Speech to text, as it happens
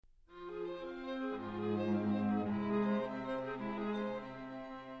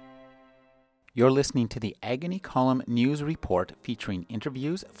You're listening to the Agony Column News Report featuring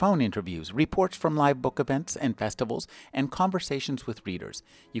interviews, phone interviews, reports from live book events and festivals, and conversations with readers.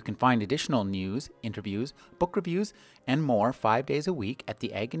 You can find additional news, interviews, book reviews, and more 5 days a week at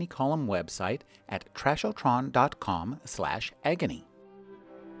the Agony Column website at trashotron.com/agony.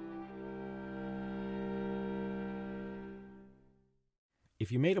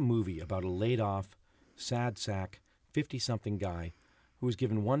 If you made a movie about a laid-off, sad sack, 50-something guy who was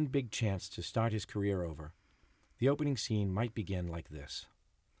given one big chance to start his career over, the opening scene might begin like this.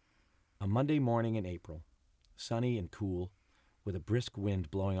 A Monday morning in April, sunny and cool, with a brisk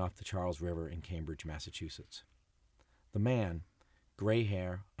wind blowing off the Charles River in Cambridge, Massachusetts. The man, gray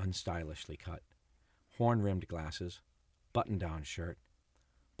hair, unstylishly cut, horn-rimmed glasses, button-down shirt,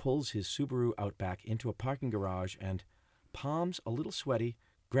 pulls his Subaru Outback into a parking garage and, palms a little sweaty,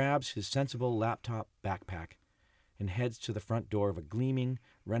 grabs his sensible laptop backpack and heads to the front door of a gleaming,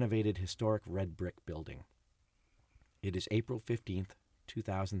 renovated historic red brick building. It is April 15th,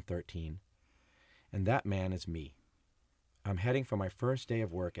 2013, and that man is me. I'm heading for my first day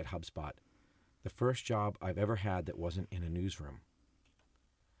of work at HubSpot, the first job I've ever had that wasn't in a newsroom.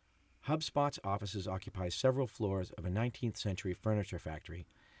 HubSpot's offices occupy several floors of a 19th century furniture factory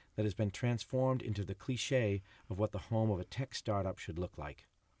that has been transformed into the cliché of what the home of a tech startup should look like.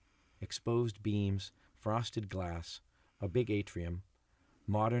 Exposed beams, frosted glass, a big atrium,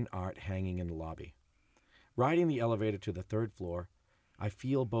 modern art hanging in the lobby. Riding the elevator to the third floor, I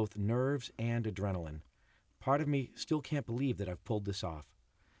feel both nerves and adrenaline. Part of me still can't believe that I've pulled this off.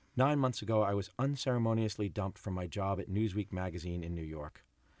 9 months ago, I was unceremoniously dumped from my job at Newsweek magazine in New York.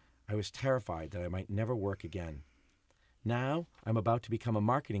 I was terrified that I might never work again. Now, I'm about to become a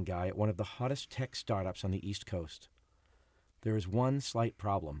marketing guy at one of the hottest tech startups on the East Coast. There is one slight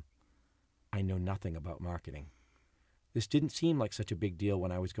problem. I know nothing about marketing. This didn't seem like such a big deal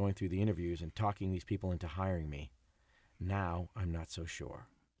when I was going through the interviews and talking these people into hiring me. Now, I'm not so sure.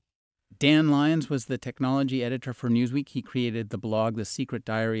 Dan Lyons was the technology editor for Newsweek. He created the blog The Secret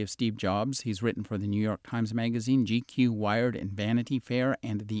Diary of Steve Jobs. He's written for the New York Times Magazine, GQ, Wired, and Vanity Fair,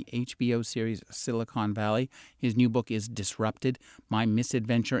 and the HBO series Silicon Valley. His new book is Disrupted, My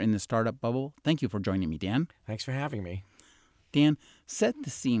Misadventure in the Startup Bubble. Thank you for joining me, Dan. Thanks for having me. Dan, set the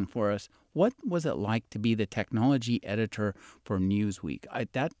scene for us. What was it like to be the technology editor for Newsweek?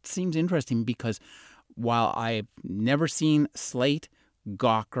 That seems interesting because while I've never seen Slate,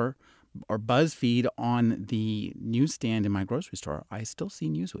 Gawker, or BuzzFeed on the newsstand in my grocery store, I still see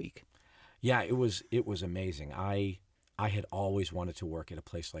Newsweek. Yeah, it was amazing. I had always wanted to work at a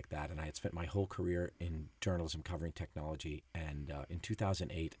place like that, and I had spent my whole career in journalism covering technology. And in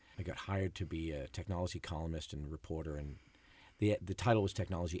 2008, I got hired to be a technology columnist and reporter, and the title was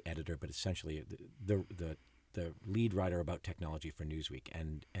technology editor, but essentially the lead writer about technology for Newsweek.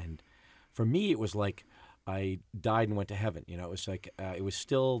 And for me, it was like I died and went to heaven. You know, it was like it was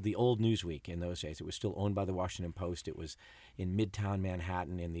still the old Newsweek in those days. It was still owned by the Washington Post. It was in Midtown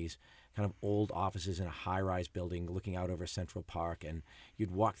Manhattan in these kind of old offices in a high-rise building looking out over Central Park. And you'd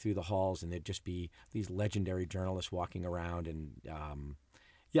walk through the halls and there'd just be these legendary journalists walking around. And,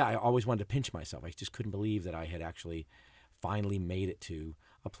 I always wanted to pinch myself. I just couldn't believe that I had actually finally made it to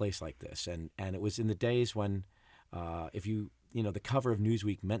a place like this. And it was in the days when the cover of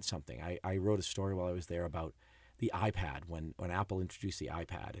Newsweek meant something. I wrote a story while I was there about the iPad when Apple introduced the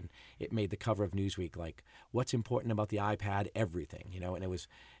iPad, and it made the cover of Newsweek like, what's important about the iPad? Everything, and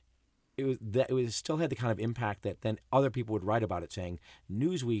it still had the kind of impact that then other people would write about it saying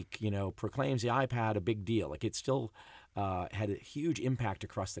Newsweek, proclaims the iPad a big deal. Like it still had a huge impact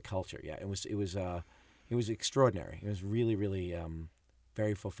across the culture. Yeah, it was extraordinary. It was really, really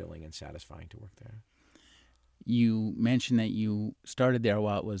very fulfilling and satisfying to work there. You mentioned that you started there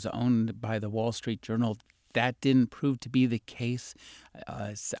while it was owned by the Wall Street Journal. That didn't prove to be the case.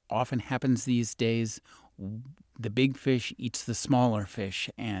 Often happens these days. The big fish eats the smaller fish,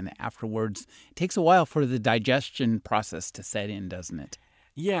 and afterwards, it takes a while for the digestion process to set in, doesn't it?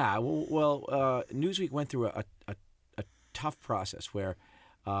 Yeah. Well, Newsweek went through a tough process where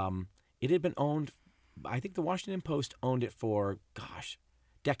it had been owned. I think the Washington Post owned it for,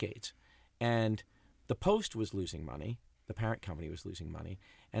 decades, and the Post was losing money, the parent company was losing money,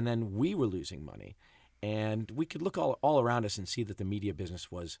 and then we were losing money. And we could look all around us and see that the media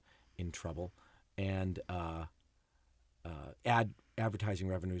business was in trouble, and advertising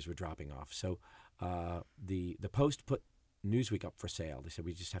revenues were dropping off. So the Post put Newsweek up for sale. They said,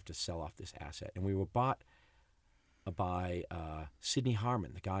 we just have to sell off this asset. And we were bought by Sidney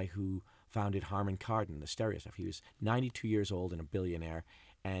Harman, the guy who founded Harman Kardon, the stereo stuff. He was 92 years old and a billionaire,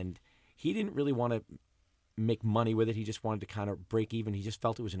 and he didn't really want to make money with it. He just wanted to kind of break even. He just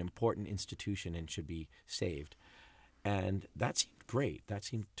felt it was an important institution and should be saved. And that seemed great. That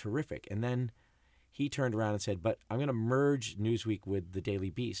seemed terrific. And then he turned around and said, but I'm going to merge Newsweek with the Daily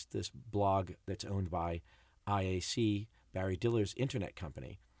Beast, this blog that's owned by IAC, Barry Diller's internet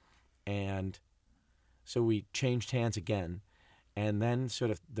company. And so we changed hands again. And then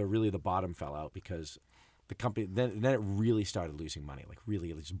sort of the bottom fell out because the company, then it really started losing money, like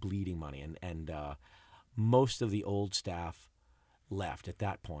really just bleeding money. And most of the old staff left at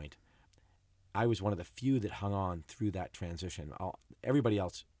that point. I was one of the few that hung on through that transition. Everybody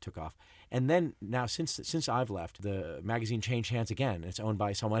else took off. And then now, since I've left, the magazine changed hands again. It's owned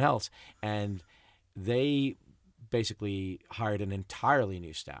by someone else. And they basically hired an entirely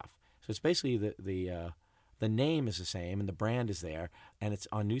new staff. So it's basically the name is the same and the brand is there and it's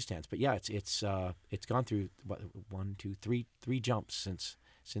on newsstands. But yeah, it's gone through three jumps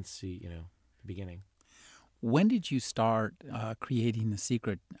since the beginning. When did you start creating The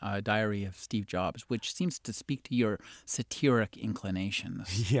Secret Diary of Steve Jobs, which seems to speak to your satiric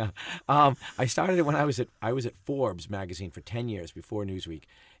inclinations? Yeah, I started it when I was at Forbes magazine for 10 years before Newsweek,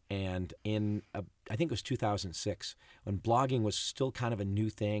 and I think it was 2006 when blogging was still kind of a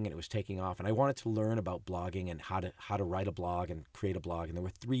new thing and it was taking off, and I wanted to learn about blogging and how to write a blog and create a blog, and there were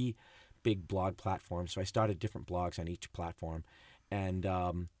 3 big blog platforms, so I started different blogs on each platform, and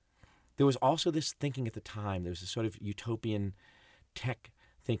there was also this thinking at the time. There was this sort of utopian tech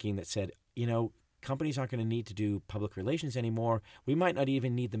thinking that said, companies aren't going to need to do public relations anymore. We might not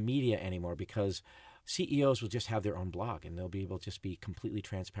even need the media anymore because CEOs will just have their own blog and they'll be able to just be completely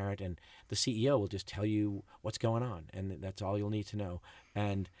transparent and the CEO will just tell you what's going on and that's all you'll need to know.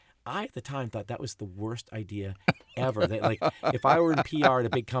 And I, at the time, thought that was the worst idea ever. That, if I were in PR at a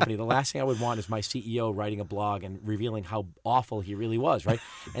big company, the last thing I would want is my CEO writing a blog and revealing how awful he really was, right?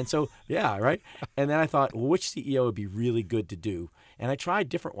 And so, yeah, right? And then I thought, well, which CEO would be really good to do? And I tried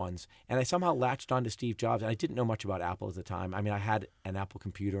different ones, and I somehow latched on to Steve Jobs. And I didn't know much about Apple at the time. I mean, I had an Apple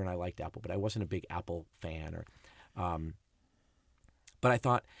computer, and I liked Apple, but I wasn't a big Apple fan. But I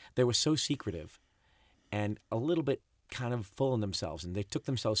thought they were so secretive and a little bit kind of full in themselves, and they took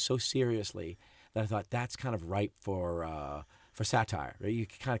themselves so seriously that I thought that's kind of ripe for satire. Right? You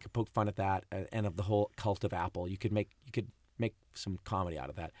kind of could poke fun at that and of the whole cult of Apple. You could make some comedy out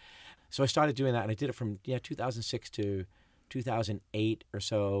of that. So I started doing that, and I did it from 2006 to 2008 or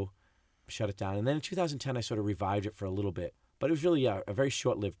so. Shut it down, and then in 2010 I sort of revived it for a little bit. But it was really a very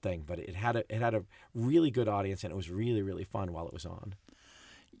short-lived thing. But it had a really good audience, and it was really, really fun while it was on.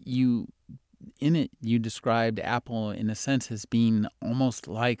 In it, you described Apple in a sense as being almost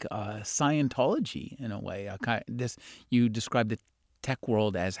like Scientology in a way. You described the tech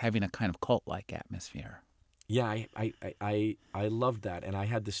world as having a kind of cult-like atmosphere. Yeah, I loved that, and I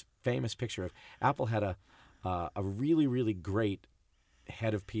had this famous picture of Apple had a really, really great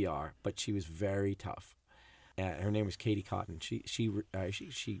head of PR, but she was very tough. Her name was Katie Cotton.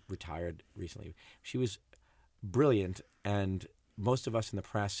 She retired recently. She was brilliant, and most of us in the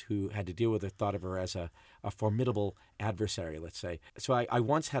press who had to deal with her thought of her as a formidable adversary, let's say. So I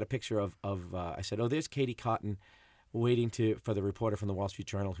once had a picture of I said, there's Katie Cotton waiting for the reporter from the Wall Street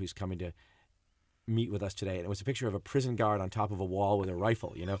Journal who's coming to meet with us today. And it was a picture of a prison guard on top of a wall with a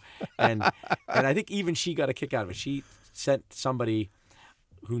rifle, And I think even she got a kick out of it. She sent somebody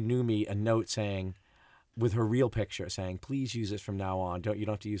who knew me a note saying, with her real picture, saying, please use this from now on. You don't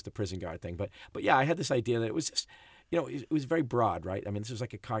have to use the prison guard thing. But yeah, I had this idea that it was just, it was very broad, right? I mean, this was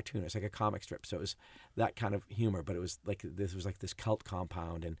like a cartoon. It's like a comic strip. So it was that kind of humor, but it was like this cult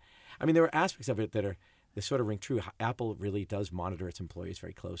compound. And I mean, there were aspects of it that sort of ring true. Apple really does monitor its employees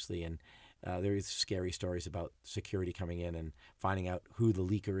very closely. And there is scary stories about security coming in and finding out who the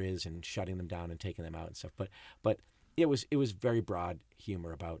leaker is and shutting them down and taking them out and stuff. But it was very broad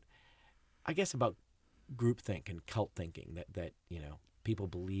humor about groupthink and cult thinking that people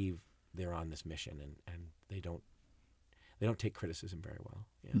believe they're on this mission and they don't take criticism very well.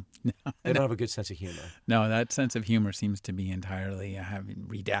 Yeah. They don't have a good sense of humor. No, that sense of humor seems to be entirely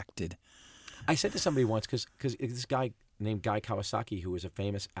redacted. I said to somebody once, because this guy named Guy Kawasaki, who was a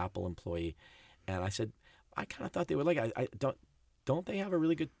famous Apple employee, and I said, I kind of thought they were like, don't they have a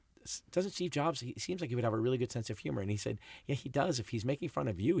really good, doesn't Steve Jobs, he seems like he would have a really good sense of humor. And he said, yeah, he does. If he's making fun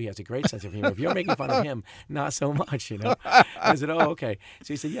of you, he has a great sense of humor. If you're making fun of him, not so much, I said, oh, okay.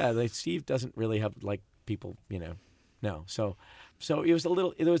 So he said, yeah, Steve doesn't really have people, no. So it was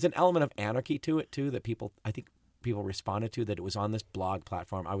there was an element of anarchy to it too that I think people responded to, that it was on this blog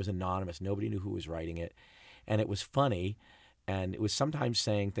platform. I was anonymous. Nobody knew who was writing it. And it was funny. And it was sometimes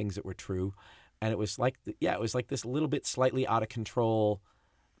saying things that were true. And it was like, it was like this little bit slightly out of control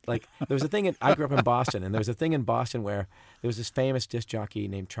Like there was a thing I grew up in Boston, and there was a thing in Boston where there was this famous disc jockey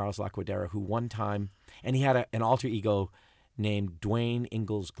named Charles Laquadera who one time, and he had an alter ego named Dwayne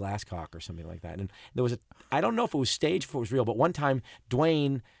Ingalls Glasscock or something like that. And there was I don't know if it was staged, if it was real, but one time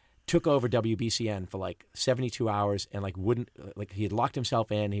Dwayne took over WBCN for like 72 hours and he had locked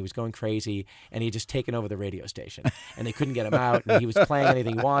himself in, he was going crazy, and he had just taken over the radio station and they couldn't get him out, and he was playing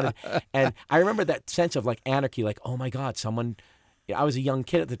anything he wanted. And I remember that sense of like anarchy, like, oh my God, I was a young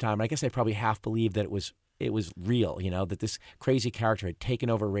kid at the time. I guess I probably half believed that it was real, that this crazy character had taken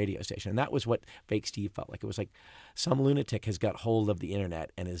over a radio station. And that was what Fake Steve felt like. It was like some lunatic has got hold of the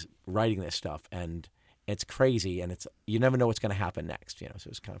internet and is writing this stuff, and it's crazy, and you never know what's going to happen next, so it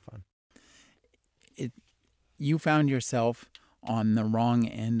was kind of fun. You found yourself on the wrong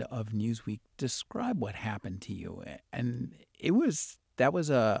end of Newsweek. Describe what happened to you. And that was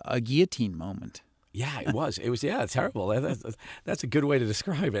a guillotine moment. Yeah, it was. It was, terrible. That's a good way to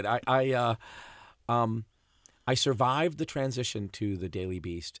describe it. I survived the transition to the Daily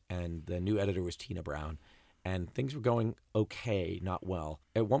Beast, and the new editor was Tina Brown, and things were going okay, not well.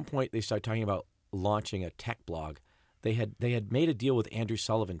 At one point, they started talking about launching a tech blog. They had made a deal with Andrew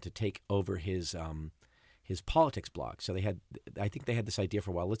Sullivan to take over his politics blog. So I think they had this idea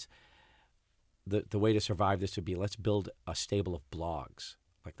for a while. The way to survive this would be, let's build a stable of blogs.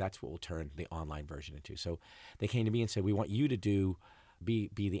 Like that's what we'll turn the online version into. So they came to me and said, we want you to be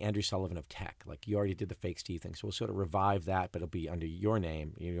the Andrew Sullivan of tech. Like you already did the Fake Steve thing. So we'll sort of revive that, but it'll be under your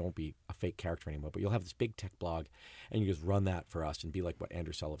name. You won't be a fake character anymore, but you'll have this big tech blog and you just run that for us and be like what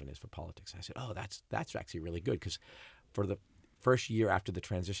Andrew Sullivan is for politics. And I said, oh, that's actually really good, because for the first year after the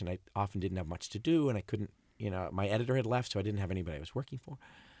transition, I often didn't have much to do, and I couldn't, my editor had left, so I didn't have anybody I was working for.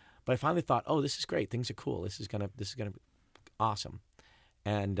 But I finally thought, oh, this is great. Things are cool. This is gonna be awesome.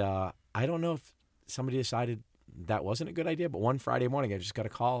 And I don't know if somebody decided that wasn't a good idea, but one Friday morning I just got a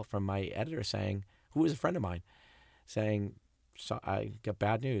call from my editor who was a friend of mine, saying, so I got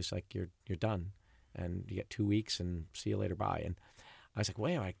bad news, like you're done, and you get 2 weeks, and see you later, bye. And I was like,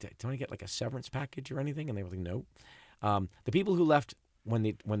 wait, don't I get like a severance package or anything? And they were like, nope. The people who left when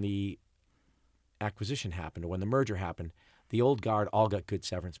the acquisition happened, or when the merger happened, the old guard all got good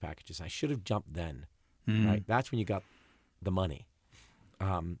severance packages. I should have jumped then, right? That's when you got the money.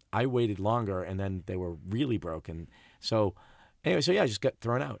 I waited longer, and then they were really broken. So anyway, I just got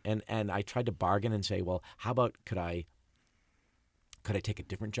thrown out, and I tried to bargain and say, well, how about could I take a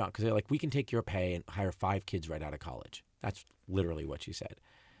different job? Because they're like, we can take your pay and hire 5 kids right out of college. That's literally what she said.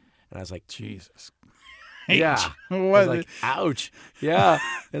 And I was like, Jesus. Yeah. I was like, ouch. Yeah.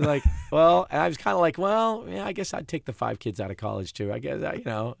 And like, well, and I was kind of like, well, yeah, I guess I'd take the 5 kids out of college too. I guess,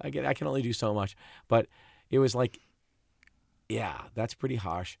 I can only do so much. But it was like, yeah, that's pretty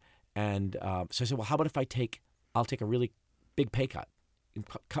harsh. And so I said, well, how about if I'll take a really big pay cut and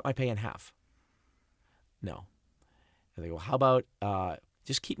cut my pay in half? No. And they go, well, how about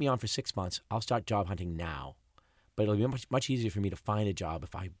just keep me on for 6 months. I'll start job hunting now. But it'll be much easier for me to find a job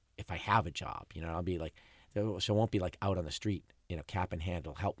if I have a job. I'll be like, so it won't be like out on the street, cap in hand,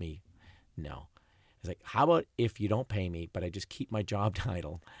 it'll help me. No. It's like, how about if you don't pay me, but I just keep my job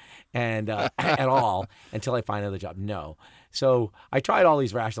title and at all until I find another job? No. So I tried all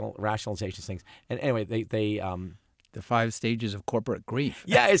these rationalization things. And anyway, they the 5 stages of corporate grief.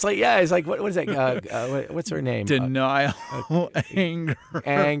 Yeah, it's like what is that? What's her name? Denial,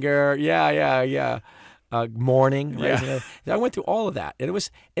 anger. Yeah. Mourning. Right? Yeah. I went through all of that, and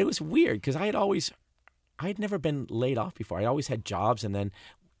it was weird because I had never been laid off before. I always had jobs, and then,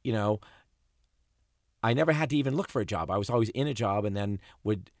 I never had to even look for a job. I was always in a job, and then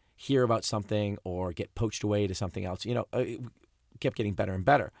would hear about something or get poached away to something else. It kept getting better and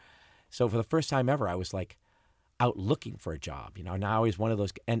better. So for the first time ever, I was like out looking for a job. Now I was one of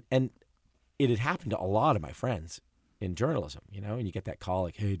those, and it had happened to a lot of my friends in journalism. And you get that call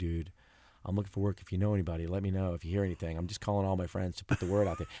like, "Hey, dude, I'm looking for work. If you know anybody, let me know. If you hear anything, I'm just calling all my friends to put the word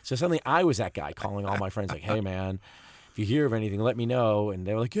out there." So suddenly I was that guy calling all my friends like, "Hey, man, if you hear of anything, let me know." And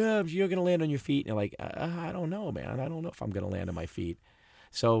they were like, "Yeah, you're going to land on your feet." And you're like, "I don't know, man. I don't know if I'm going to land on my feet."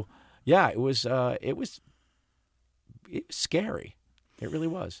 So yeah, it was scary. It really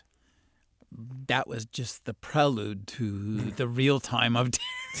was. That was just the prelude to the real time of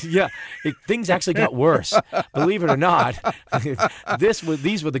Yeah, things actually got worse. Believe it or not, these were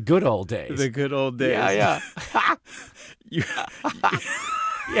the good old days. The good old days. Yeah.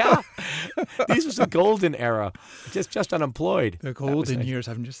 Yeah, these was the golden era. Just unemployed. The golden years.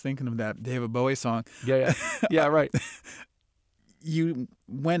 I'm just thinking of that David Bowie song. Yeah, right. You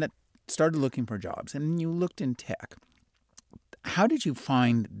started looking for jobs, and you looked in tech. How did you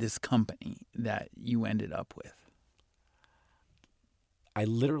find this company that you ended up with? I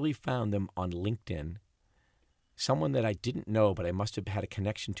literally found them on LinkedIn. Someone that I didn't know, but I must have had a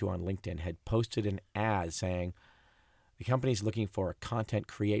connection to on LinkedIn, had posted an ad saying, the company's looking for a content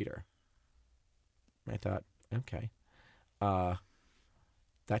creator. I thought, okay,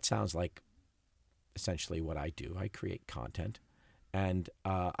 that sounds like essentially what I do. I create content. And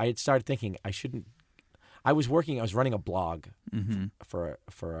I had started thinking I was running a blog for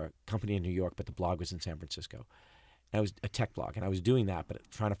a company in New York, but the blog was in San Francisco. And it was a tech blog, and I was doing that, but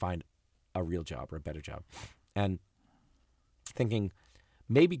trying to find a real job or a better job. And thinking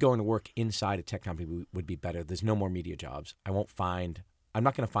maybe going to work inside a tech company would be better. There's no more media jobs. I'm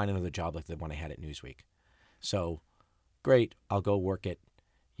not going to find another job like the one I had at Newsweek. So great, I'll go work at,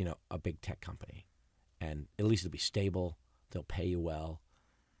 a big tech company. And at least it'll be stable. They'll pay you well.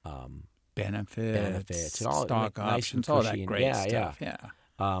 Benefits, and all stock nice options, and all cushy that and- great stuff. Yeah.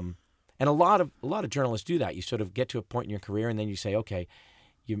 And a lot of journalists do that. You sort of get to a point in your career, and then you say, okay,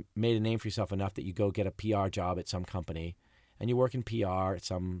 you made a name for yourself enough that you go get a PR job at some company, and you work in PR at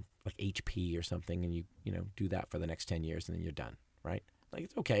some like HP or something, and you do that for the next 10 years, and then you're done, right? Like,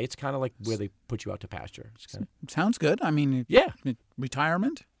 it's okay. It's kind of like where they put you out to pasture. It's kind of, Sounds good. I mean, yeah,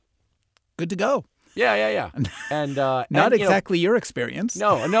 retirement, good to go. yeah. And Not exactly your experience.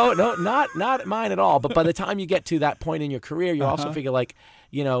 No, not mine at all. But by the time you get to that point in your career, you also figure like,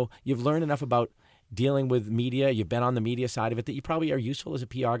 you've learned enough about dealing with media. You've been on the media side of it that you probably are useful as a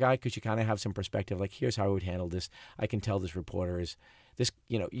PR guy because you kind of have some perspective. Like, here's how I would handle this. I can tell this reporter is this.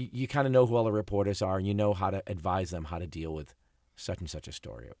 You kind of know who all the reporters are, and you know how to advise them how to deal with such and such a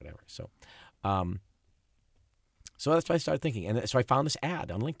story or whatever. So, so that's why I started thinking. And so I found this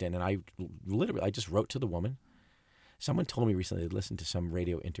ad on LinkedIn, and I just wrote to the woman. Someone told me recently they listened to some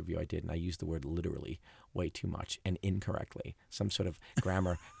radio interview I did, and I used the word literally way too much and incorrectly. Some sort of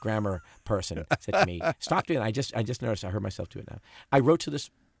grammar person said to me, "Stop doing it." I just noticed. I heard myself do it now. I wrote to this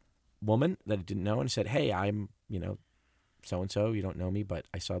woman that I didn't know and said, "Hey, I'm so and so. You don't know me, but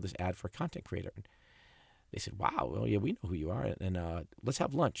I saw this ad for a content creator." And they said, "Wow, well, yeah, we know who you are, and let's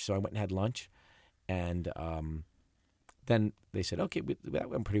have lunch." So I went and had lunch, and then they said, okay,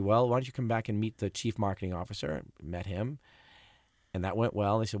 that went pretty well. Why don't you come back and meet the chief marketing officer? Met him, and that went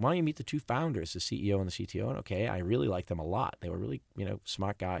well. They said, why don't you meet the two founders, the CEO and the CTO? And okay, I really liked them a lot. They were really,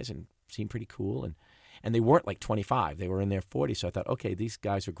 smart guys and seemed pretty cool. And they weren't like 25. They were in their 40s. So I thought, okay, these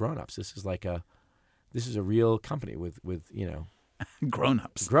guys are grown-ups. This is a real company with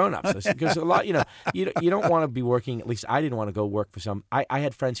grown-ups. Because a lot, you don't want to be working, at least I didn't want to go work for I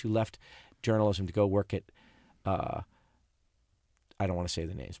had friends who left journalism to go work at, I don't want to say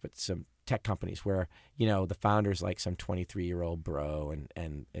the names, but some tech companies where, the founder's like some 23-year-old bro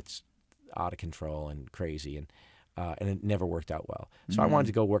and it's out of control and crazy and it never worked out well. So I wanted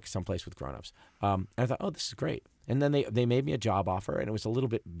to go work someplace with grown-ups. And I thought, oh, this is great. And then they made me a job offer, and it was a little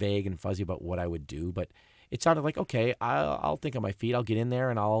bit vague and fuzzy about what I would do, but it sounded like, okay, I'll think on my feet. I'll get in there,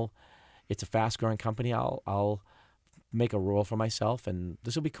 and it's a fast-growing company. I'll make a role for myself, and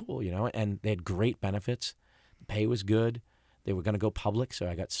this will be cool, And they had great benefits. The pay was good. They were going to go public, so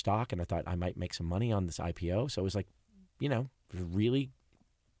I got stock, and I thought I might make some money on this IPO. So it was like, it was a really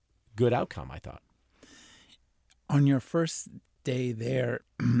good outcome, I thought. On your first day there,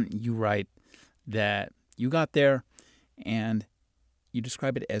 you write that you got there, and you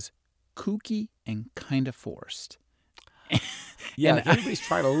describe it as kooky and kind of forced. Yeah, like everybody's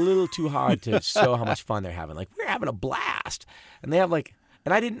trying a little too hard to show how much fun they're having. Like, we're having a blast. And they have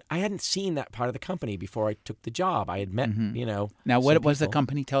and I hadn't seen that part of the company before I took the job. I had met, Now, what was the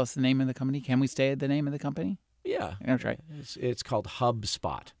company? Tell us the name of the company. Can we say the name of the company? Yeah. That's right. It's called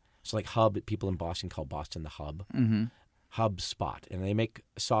HubSpot. So like Hub, people in Boston call Boston the Hub. Mm-hmm. HubSpot. And they make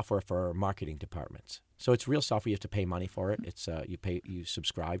software for marketing departments. So it's real software. You have to pay money for it. It's you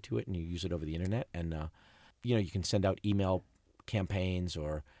subscribe to it, and you use it over the internet. And, you can send out email campaigns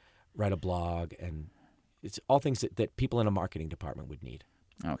or write a blog, and it's all things that people in a marketing department would need.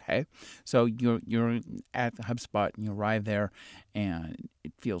 Okay, so you're at HubSpot, and you arrive there, and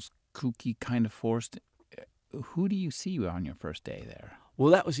it feels kooky, kind of forced. Who do you see on your first day there?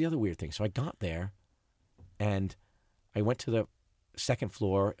 Well, that was the other weird thing. So I got there, and I went to the second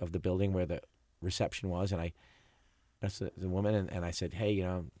floor of the building where the reception was, and I asked the woman, and I said, hey,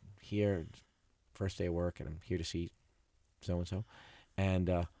 here, first day of work, and I'm here to see so-and-so.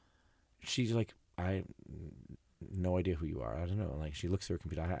 And she's like, I no idea who you are. I don't know. Like, she looks through her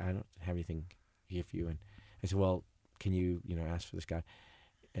computer. I don't have anything here for you. And I said, well, can you, ask for this guy?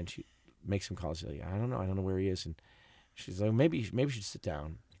 And she makes some calls. She's like, I don't know. I don't know where he is. And she's like, maybe you should sit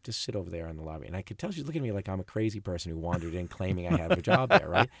down. just sit over there in the lobby. And I could tell she's looking at me like I'm a crazy person who wandered in claiming I have a job there,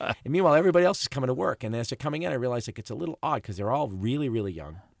 right? And meanwhile, everybody else is coming to work. And as they're coming in, I realize like it's a little odd because they're all really, really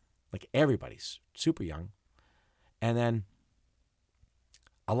young. Like everybody's super young. And then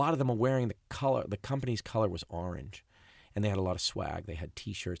a lot of them are wearing the company's color was orange. And they had a lot of swag. They had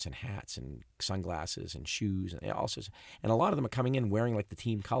T-shirts and hats and sunglasses and shoes and all sorts. And a lot of them are coming in wearing like the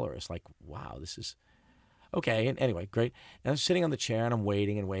team color. It's like, wow, this is okay. And anyway, great. And I'm sitting on the chair and I'm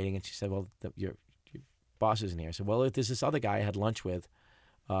waiting and waiting. And she said, well, your boss isn't here. I said, well, if there's this other guy I had lunch with,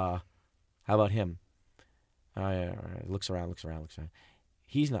 how about him? Looks around.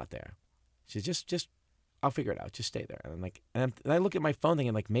 He's not there. She said, just I'll figure it out. Just stay there. And I'm like, and I look at my phone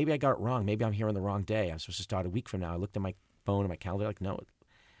thinking like, maybe I got it wrong. Maybe I'm here on the wrong day. I'm supposed to start a week from now. I looked at my phone and my calendar, like, no,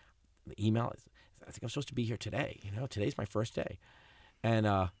 the email, I think I'm supposed to be here today. Today's my first day.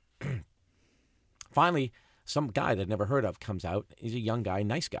 And finally, some guy that I'd never heard of comes out. He's a young guy,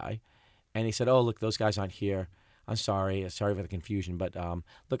 nice guy. And he said, oh, look, those guys aren't here. I'm sorry. Sorry for the confusion. But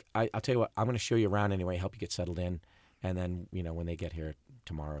look, I'll tell you what, I'm going to show you around anyway, help you get settled in. And then, when they get here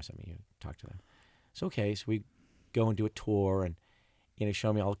tomorrow or something, you talk to them. It's okay. So we go and do a tour and,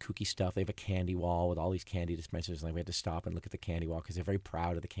 show me all the kooky stuff. They have a candy wall with all these candy dispensers. And we had to stop and look at the candy wall because they're very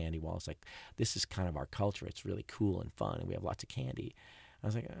proud of the candy wall. It's like, this is kind of our culture. It's really cool and fun. And we have lots of candy. I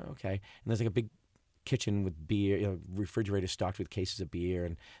was like, oh, okay. And there's like a big kitchen with beer, refrigerator stocked with cases of beer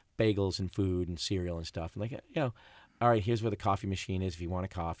and bagels and food and cereal and stuff. And like, all right, here's where the coffee machine is if you want a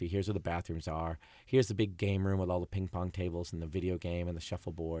coffee. Here's where the bathrooms are. Here's the big game room with all the ping pong tables and the video game and the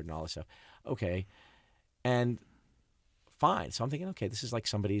shuffleboard and all this stuff. Okay. And fine. So I'm thinking, okay, this is like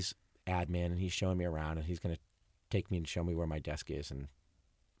somebody's admin and he's showing me around and he's going to take me and show me where my desk is. And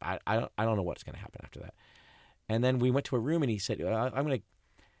I don't know what's going to happen after that. And then we went to a room and he said, do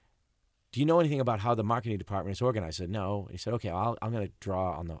you know anything about how the marketing department is organized? I said, no. He said, okay, I'm going to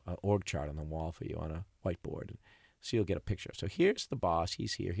draw on the org chart on the wall for you on a whiteboard. So you'll get a picture. So here's the boss.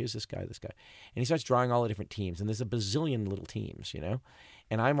 He's here. Here's this guy, And he starts drawing all the different teams. And there's a bazillion little teams,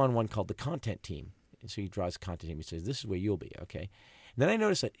 And I'm on one called the content team. And so he draws the content team. He says, this is where you'll be, okay? And then I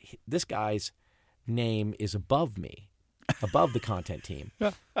notice that this guy's name is above me, above the content team.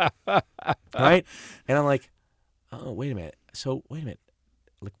 Right? And I'm like, oh, wait a minute.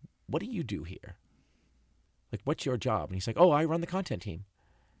 Like, what do you do here? Like, what's your job? And he's like, oh, I run the content team.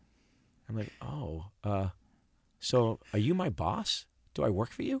 I'm like, oh, so are you my boss? Do I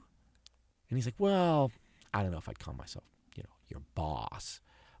work for you? And he's like, well, I don't know if I'd call myself, your boss.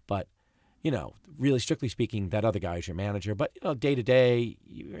 But, really strictly speaking, that other guy is your manager. But, day to day,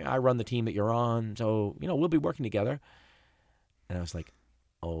 I run the team that you're on. So, we'll be working together. And I was like,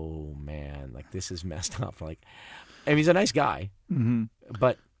 oh, man, like this is messed up. Like, and he's a nice guy. Mm-hmm.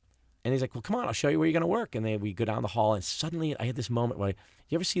 And he's like, well, come on, I'll show you where you're going to work. And then we go down the hall. And suddenly I had this moment where,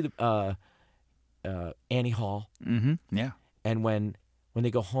 you ever see the Annie Hall? Mm-hmm. Yeah. And when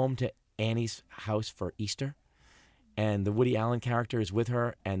they go home to Annie's house for Easter, and the Woody Allen character is with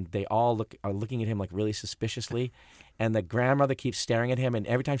her, and they all are looking at him like really suspiciously, and the grandmother keeps staring at him, and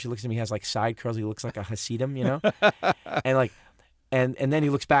every time she looks at him, he has like side curls. He looks like a Hasidim, and like, and then he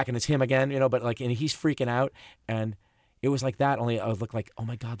looks back and it's him again, but like, and he's freaking out, and it was like that. Only I was like, oh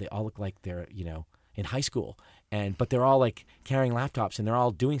my God, they all look like they're in high school, but they're all like carrying laptops and they're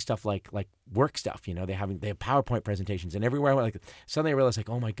all doing stuff like work stuff. They have PowerPoint presentations, and everywhere I went, like suddenly I realized like,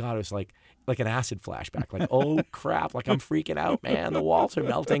 oh my God, it was like an acid flashback. Like, oh crap, like I'm freaking out, man. The walls are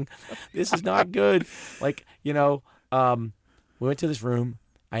melting. This is not good. Like, we went to this room.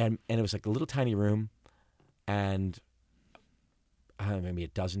 And it was like a little tiny room, and maybe a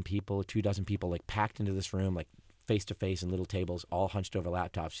dozen people, or 24 people, like packed into this room, like face to face and little tables, all hunched over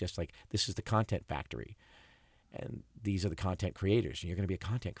laptops, just like this is the content factory, and these are the content creators, and you're going to be a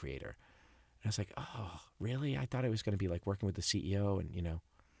content creator. And I was like, oh, really? I thought I was going to be like working with the CEO and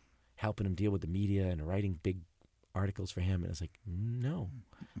helping him deal with the media and writing big articles for him. And I was like, no,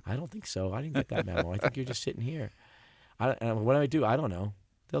 I don't think so. I didn't get that memo. I think you're just sitting here. And what do? I don't know.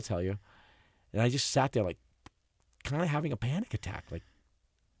 They'll tell you. And I just sat there like kind of having a panic attack. Like,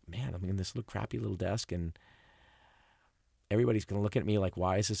 man, I'm in this little crappy little desk, and everybody's going to look at me like,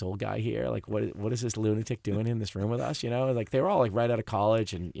 why is this old guy here? Like, what is this lunatic doing in this room with us? Like they were all like right out of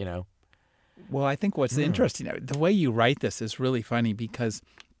college, and Well, I think what's interesting, the way you write this is really funny because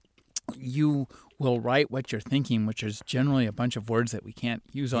you will write what you're thinking, which is generally a bunch of words that we can't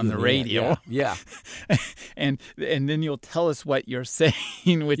use on the radio. Yeah. and then you'll tell us what you're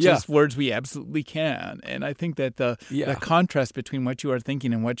saying, which is words we absolutely can. And I think that the contrast between what you are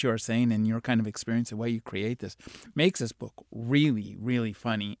thinking and what you are saying and your kind of experience, the way you create this, makes this book really, really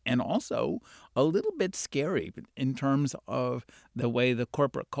funny and also a little bit scary in terms of the way the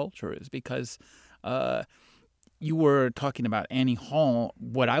corporate culture is, because you were talking about Annie Hall.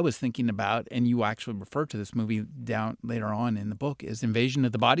 What I was thinking about, and you actually refer to this movie down later on in the book, is Invasion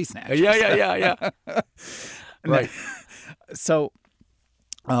of the Body Snatchers. Yeah. Right. So,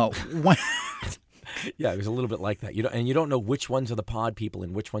 yeah, it was a little bit like that. You don't know which ones are the pod people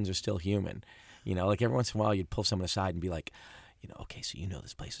and which ones are still human. Like every once in a while you'd pull someone aside and be like, okay, so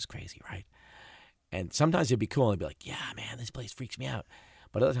this place is crazy, right? And sometimes it'd be cool and they'd be like, yeah, man, this place freaks me out.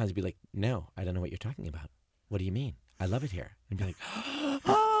 But other times it'd be like, no, I don't know what you're talking about. What do you mean? I love it here. And be like,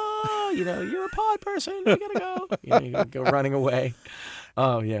 oh, you're a pod person. We gotta go. You gotta go running away.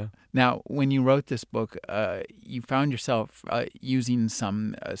 Oh, yeah. Now, when you wrote this book, you found yourself using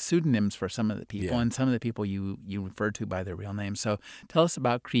some pseudonyms for some of the people, and some of the people you referred to by their real names. So tell us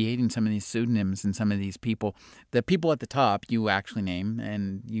about creating some of these pseudonyms and some of these people. The people at the top you actually name,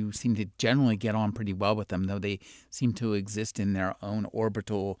 and you seem to generally get on pretty well with them, though they seem to exist in their own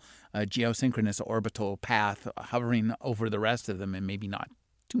orbital, geosynchronous orbital path, hovering over the rest of them and maybe not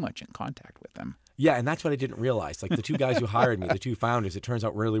too much in contact with them. Yeah, and that's what I didn't realize. Like the two guys who hired me, the two founders, it turns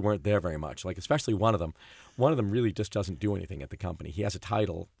out really weren't there very much. Like especially one of them. One of them really just doesn't do anything at the company. He has a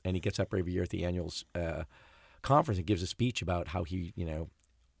title, and he gets up every year at the annual conference and gives a speech about how he,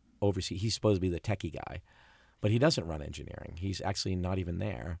 oversees. He's supposed to be the techie guy, but he doesn't run engineering. He's actually not even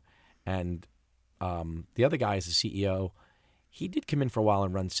there. And the other guy is the CEO. He did come in for a while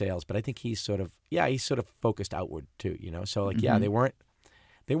and run sales, but I think he's sort of focused outward too. So like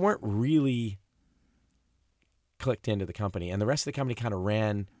they weren't really clicked into the company, and the rest of the company kind of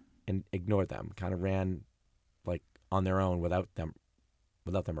ran and ignored them, kind of ran like on their own without them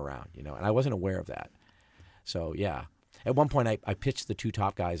around, and I wasn't aware of that. So yeah, at one point I pitched the two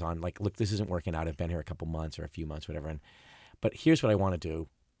top guys on like, look, this isn't working out. I've been here a couple months or a few months, whatever. But here's what I want to do.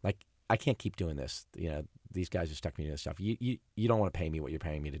 Like, I can't keep doing this. These guys have stuck me into this stuff. You don't want to pay me what you're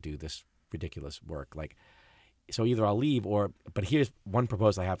paying me to do this ridiculous work. Like, so either I'll leave but here's one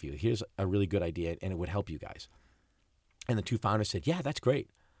proposal I have for you. Here's a really good idea, and it would help you guys. And the two founders said, yeah, that's great.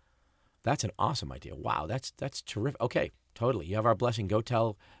 That's an awesome idea. Wow, that's terrific. Okay, totally. You have our blessing. Go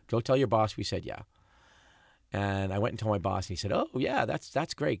tell your boss we said yeah. And I went and told my boss, and he said, oh, yeah,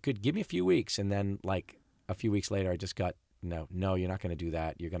 that's great. Good. Give me a few weeks. And then like a few weeks later, I just got, no, you're not going to do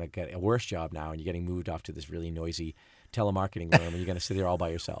that. You're going to get a worse job now, and you're getting moved off to this really noisy telemarketing room, and you're going to sit there all by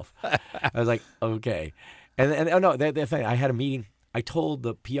yourself. I was like, okay. And oh, no, the thing, I had a meeting. I told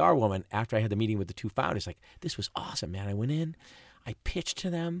the PR woman after I had the meeting with the two founders, like, this was awesome, man. I went in, I pitched to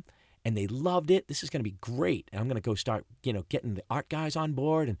them, and they loved it. This is going to be great. And I'm going to go start, getting the art guys on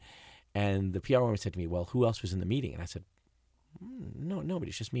board. And the PR woman said to me, well, who else was in the meeting? And I said, no, nobody.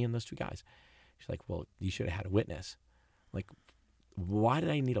 It's just me and those two guys. She's like, well, you should have had a witness. Like, why did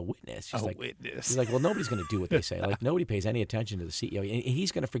I need a witness? Witness. She's like, well, nobody's going to do what they say. Like, nobody pays any attention to the CEO. And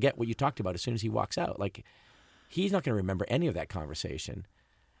he's going to forget what you talked about as soon as he walks out. Like, he's not going to remember any of that conversation.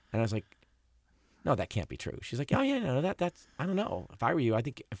 And I was like, no, that can't be true. She's like, oh, yeah, no, that's, I don't know. If I were you, I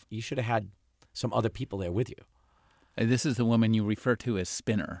think you should have had some other people there with you. And this is the woman you refer to as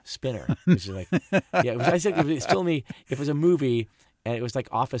Spinner. She's like, yeah, I said, if it's still me, if it was a movie and it was like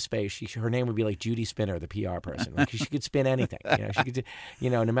Office Space, her name would be like Judy Spinner, the PR person. Like, she could spin anything. She could,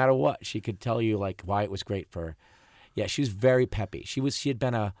 no matter what, she could tell you like why it was great for, yeah, she was very peppy. She had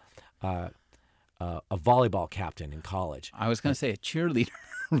been a volleyball captain in college. I was going to say a cheerleader.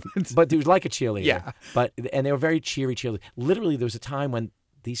 But it was like a cheerleader. Yeah. And they were very cheery cheerleaders. Literally, there was a time when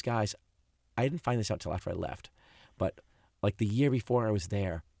these guys, I didn't find this out till after I left, but like the year before I was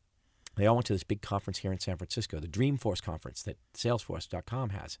there, they all went to this big conference here in San Francisco, the Dreamforce conference that Salesforce.com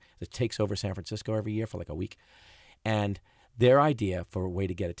has, that takes over San Francisco every year for like a week. And their idea for a way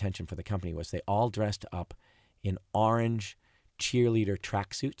to get attention for the company was they all dressed up in orange cheerleader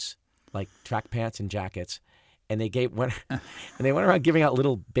tracksuits, like track pants and jackets. And they went around giving out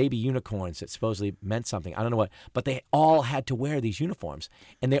little baby unicorns that supposedly meant something. I don't know what, but they all had to wear these uniforms,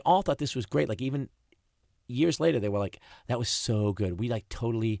 and they all thought this was great. Like even years later, they were like, "That was so good. We like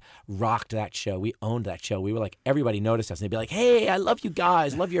totally rocked that show. We owned that show. We were like, everybody noticed us." And they'd be like, "Hey, I love you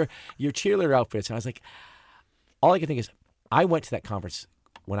guys. Love your cheerleader outfits." And I was like, all I could think is, I went to that conference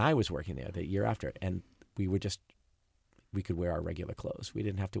when I was working there the year after, and we could wear our regular clothes. We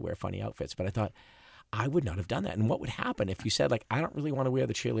didn't have to wear funny outfits. But I thought, I would not have done that. And what would happen if you said, like, I don't really want to wear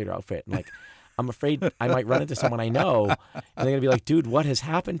the cheerleader outfit? And, like, I'm afraid I might run into someone I know, and they're going to be like, dude, what has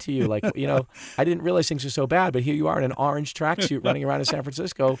happened to you? Like, I didn't realize things were so bad, but here you are in an orange tracksuit running around in San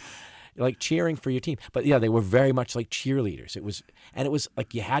Francisco, like cheering for your team. But yeah, they were very much like cheerleaders. It was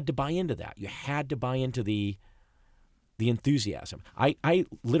like you had to buy into that. You had to buy into the enthusiasm. I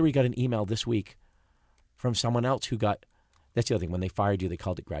literally got an email this week from someone else who got, that's the other thing, when they fired you, they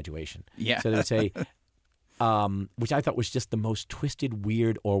called it graduation. Yeah. So they'd say, which I thought was just the most twisted,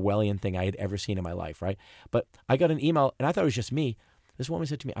 weird, Orwellian thing I had ever seen in my life, right? But I got an email, and I thought it was just me. This woman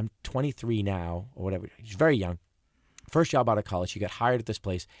said to me, I'm 23 now, or whatever. She's very young. First job out of college. She got hired at this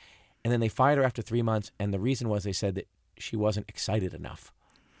place. And then they fired her after 3 months, and the reason was they said that she wasn't excited enough.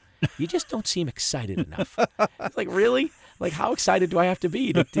 You just don't seem excited enough. It's like, really? Like, how excited do I have to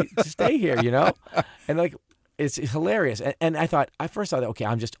be to stay here, And, like, it's hilarious. And I thought, I first thought, okay,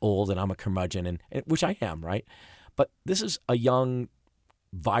 I'm just old and I'm a curmudgeon, and which I am, right? But this is a young,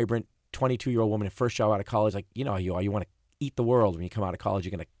 vibrant, 22-year-old woman, first job out of college. Like, you know how you are. You want to eat the world when you come out of college.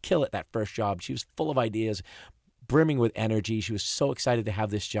 You're going to kill it that first job. She was full of ideas, brimming with energy. She was so excited to have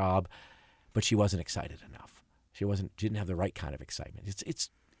this job, but she wasn't excited enough. She didn't have the right kind of excitement.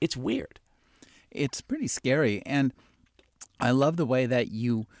 It's weird. It's pretty scary. And I love the way that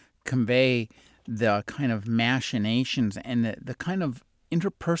you convey the kind of machinations and the kind of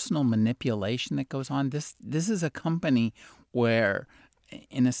interpersonal manipulation that goes on. This is a company where,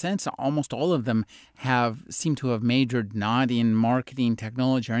 in a sense, almost all of them seem to have majored not in marketing,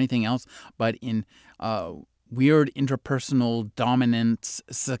 technology, or anything else, but in weird interpersonal dominance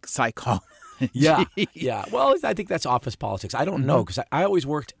psychology. Yeah, yeah. Well, I think that's office politics. I don't know, because I always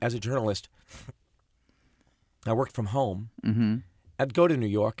worked as a journalist. I worked from home. Mm-hmm. I'd go to New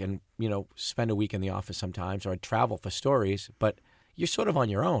York and, spend a week in the office sometimes, or I'd travel for stories, but you're sort of on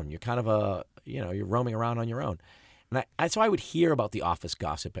your own. You're kind of you're roaming around on your own. And so I would hear about the office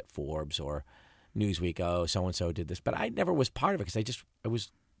gossip at Forbes or Newsweek. Oh, so-and-so did this. But I never was part of it because I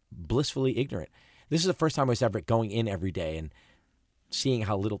was blissfully ignorant. This is the first time I was ever going in every day and seeing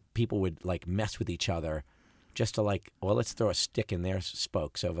how little people would, like, mess with each other just to, like, well, let's throw a stick in their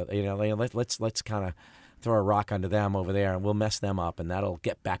spokes over, let's kind of throw a rock onto them over there, and we'll mess them up, and that'll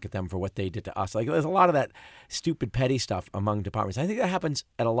get back at them for what they did to us. Like, there's a lot of that stupid, petty stuff among departments. I think that happens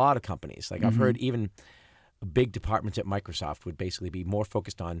at a lot of companies. Like, I've heard even big departments at Microsoft would basically be more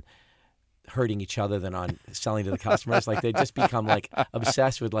focused on hurting each other than on selling to the customers. Like, they just become, like,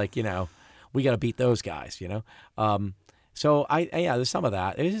 obsessed with, like, we got to beat those guys, So there's some of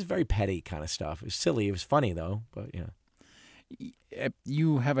that. It was just very petty kind of stuff. It was silly. It was funny though, but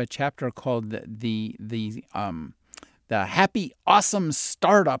You have a chapter called the Happy Awesome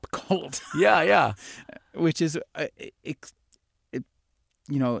Startup Cult. Yeah. Which is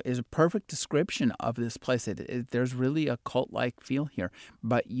is a perfect description of this place. There's really a cult-like feel here.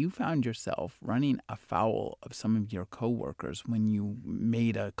 But you found yourself running afoul of some of your coworkers when you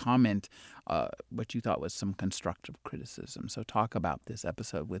made a comment, what you thought was some constructive criticism. So talk about this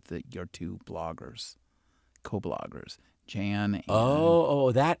episode with your two co-bloggers, Jan and...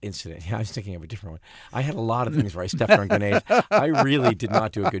 Oh, that incident. Yeah, I was thinking of a different one. I had a lot of things where I stepped on grenades. I really did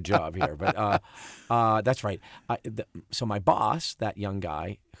not do a good job here, but that's right. So my boss, that young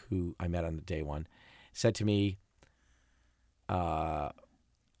guy who I met on the day one, said to me, we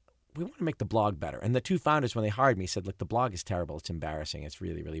want to make the blog better. And the two founders, when they hired me, said, look, the blog is terrible. It's embarrassing. It's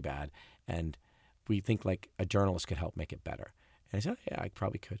really, really bad. And we think, like, a journalist could help make it better. And I said, yeah, I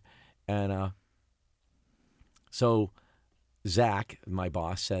probably could. And so Zach, my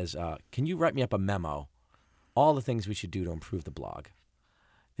boss, says, can you write me up a memo, all the things we should do to improve the blog?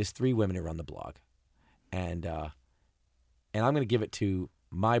 There's 3 women who run the blog. And I'm going to give it to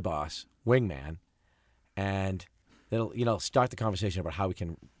my boss, Wingman, and it'll start the conversation about how we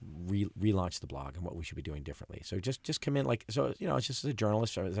can relaunch the blog and what we should be doing differently. So just come in it's just as a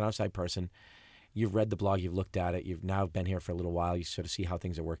journalist or as an outside person. You've read the blog, you've looked at it, you've now been here for a little while, you sort of see how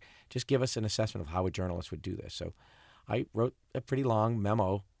things are working. Just give us an assessment of how a journalist would do this. So I wrote a pretty long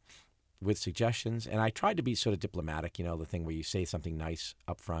memo with suggestions, and I tried to be sort of diplomatic, the thing where you say something nice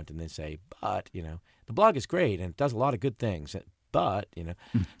up front and then say, but, the blog is great and it does a lot of good things, but,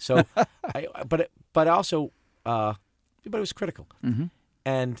 So, but it was critical. Mm-hmm.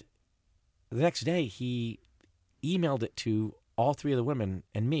 And the next day he emailed it to all 3 of the women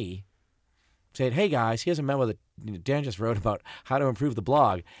and me, saying, hey guys, here's a memo that Dan just wrote about how to improve the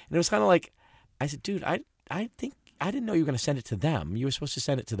blog. And it was kind of like, I said, dude, I think I didn't know you were going to send it to them. You were supposed to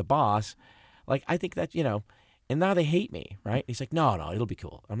send it to the boss. Like, I think that, and now they hate me, right? He's like, no, it'll be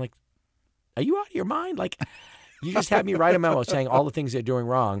cool. I'm like, are you out of your mind? Like, you just had me write a memo saying all the things they're doing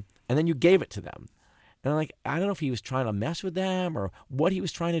wrong, and then you gave it to them. And I'm like, I don't know if he was trying to mess with them or what he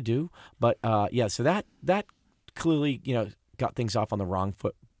was trying to do. But yeah, so that clearly, got things off on the wrong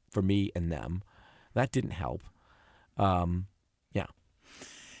foot for me and them. That didn't help. Yeah.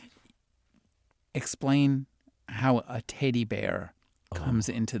 Explain how a teddy bear comes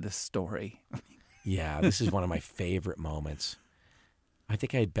into the story. Yeah, this is one of my favorite moments. I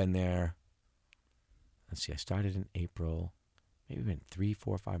think I had been there. Let's see, I started in April, maybe been 3,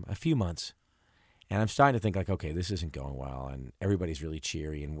 4, 5, a few months. And I'm starting to think like, okay, this isn't going well. And everybody's really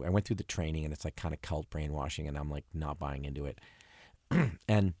cheery. And I went through the training and it's like kind of cult brainwashing and I'm like not buying into it.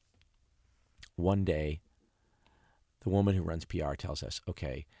 And one day, the woman who runs PR tells us,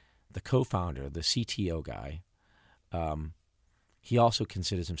 okay, the co-founder, the CTO guy, he also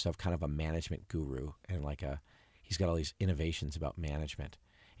considers himself kind of a management guru and he's got all these innovations about management.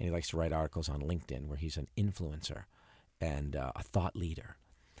 And he likes to write articles on LinkedIn where he's an influencer and a thought leader.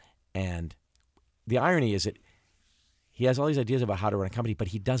 And the irony is that he has all these ideas about how to run a company, but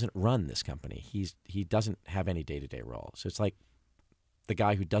he doesn't run this company. He doesn't have any day-to-day role. So it's like the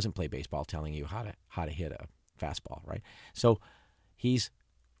guy who doesn't play baseball telling you how to hit a fastball, right? So he's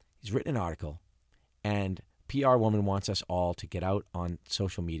written an article, and PR woman wants us all to get out on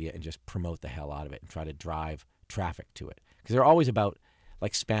social media and just promote the hell out of it and try to drive traffic to it. Because they're always about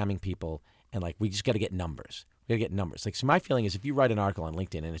like spamming people and like we just got to get numbers. We got to get numbers. Like so my feeling is if you write an article on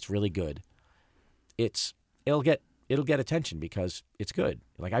LinkedIn and it's really good, it'll get attention because it's good.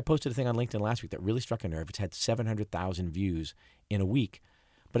 Like I posted a thing on LinkedIn last week that really struck a nerve. It's had 700,000 views in a week.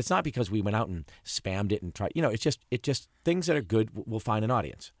 But it's not because we went out and spammed it and tried. It's just things that are good will find an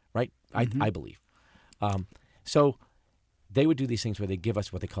audience, right? I believe. So they would do these things where they give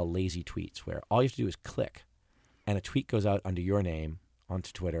us what they call lazy tweets, where all you have to do is click, and a tweet goes out under your name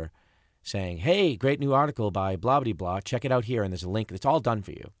onto Twitter saying, hey, great new article by blah, blah, blah. Check it out here, and there's a link. It's all done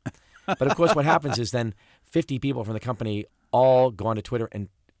for you. But, of course, what happens is then 50 people from the company all go onto Twitter and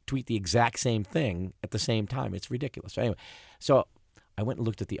tweet the exact same thing at the same time. It's ridiculous. So anyway, I went and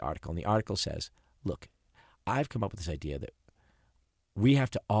looked at the article, and the article says, look, I've come up with this idea that we have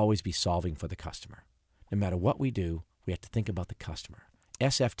to always be solving for the customer. No matter what we do, we have to think about the customer.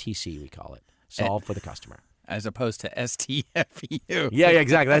 SFTC, we call it. Solve for the customer. As opposed to STFU. Yeah,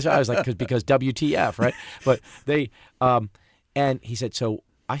 exactly. That's what I was like, because WTF, right? But they, and he said, so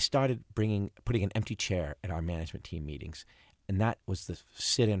I started putting an empty chair at our management team meetings, and that was the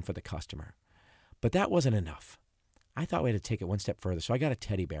sit-in for the customer. But that wasn't enough. I thought we had to take it one step further. So I got a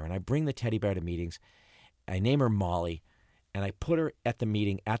teddy bear, and I bring the teddy bear to meetings. I name her Molly, and I put her at the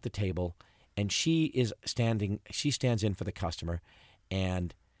meeting at the table, and she stands in for the customer.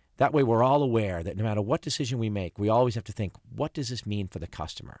 And that way we're all aware that no matter what decision we make, we always have to think, what does this mean for the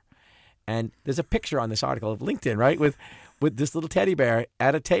customer? And there's a picture on this article of LinkedIn, right, with this little teddy bear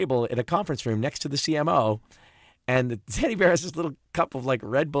at a table in a conference room next to the CMO. And the teddy bear has this little cup of like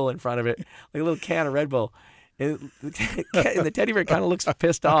Red Bull in front of it, like a little can of Red Bull. And the teddy bear kind of looks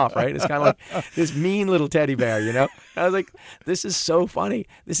pissed off, right? It's kind of like this mean little teddy bear, I was like, this is so funny.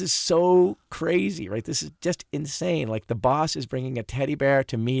 This is so crazy, right? This is just insane. Like the boss is bringing a teddy bear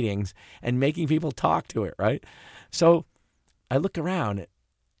to meetings and making people talk to it, right? So I look around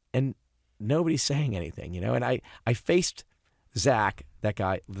and nobody's saying anything, And I faced Zach, that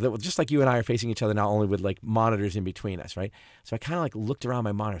guy, just like you and I are facing each other now, only with like monitors in between us, right? So I kind of like looked around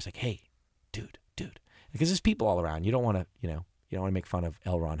my monitors like, hey, dude. Because there's people all around. You don't want to, you don't want to make fun of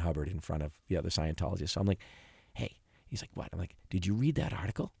L. Ron Hubbard in front of the other Scientologists. So I'm like, hey. He's like, what? I'm like, did you read that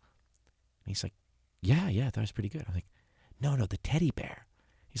article? And he's like, yeah, I thought it was pretty good. I'm like, no, the teddy bear.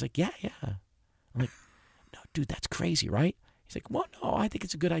 He's like, yeah. I'm like, no, dude, that's crazy, right? He's like, well, no, I think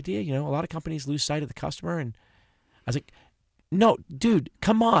it's a good idea. A lot of companies lose sight of the customer. And I was like, no, dude,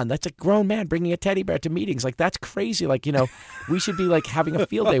 come on. That's a grown man bringing a teddy bear to meetings. Like, that's crazy. Like, we should be like having a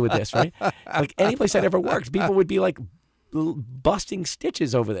field day with this, right? Like any place I'd ever worked, people would be like busting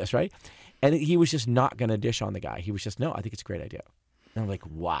stitches over this, right? And he was just not going to dish on the guy. He was just, no, I think it's a great idea. And I'm like,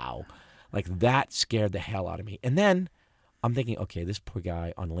 wow. Like that scared the hell out of me. And then I'm thinking, okay, this poor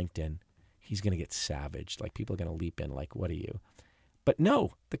guy on LinkedIn, he's going to get savaged. Like people are going to leap in like, what are you? But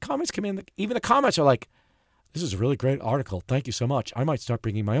no, the comments come in. Even the comments are like, this is a really great article. Thank you so much. I might start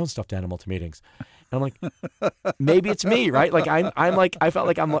bringing my own stuffed animal to meetings. And I'm like, maybe it's me, right? Like I'm like, I felt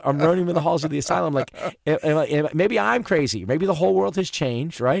like I'm roaming in the halls of the asylum. Like maybe I'm crazy. Maybe the whole world has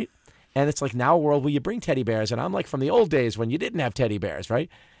changed, right? And it's like now a world where you bring teddy bears. And I'm like from the old days when you didn't have teddy bears, right?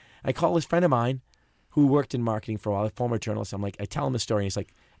 I call this friend of mine who worked in marketing for a while, a former journalist. I'm like, I tell him the story. And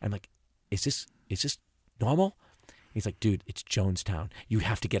I'm like, is this normal? He's like, dude, it's Jonestown. You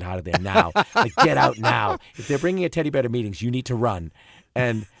have to get out of there now. Like, get out now. If they're bringing a teddy bear to meetings, you need to run.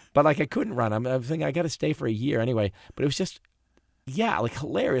 And But like I couldn't run. I'm thinking I got to stay for a year anyway. But it was just, yeah, like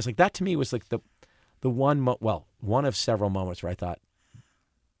hilarious. Like that to me was like the one of several moments where I thought,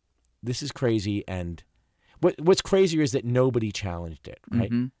 this is crazy. And what's crazier is that nobody challenged it,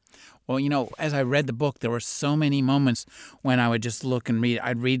 right? Mm-hmm. Well, as I read the book, there were so many moments when I would just look and read.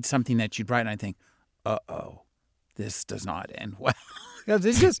 I'd read something that you'd write, and I'd think, "Uh-oh, this does not end well." Because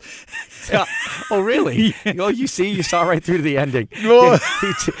it's just... Yeah. Oh, really? Oh, you saw right through to the ending.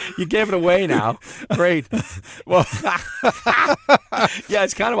 You gave it away now. Great. Well, yeah,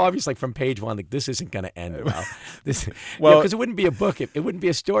 it's kind of obvious, like from page one, like this isn't going to end well. Because it wouldn't be a book. It wouldn't be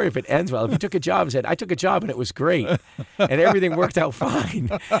a story if it ends well. If you took a job and said, I took a job and it was great, and everything worked out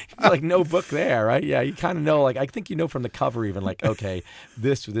fine, like no book there, right? Yeah, you kind of know, like I think you know from the cover even, like, okay,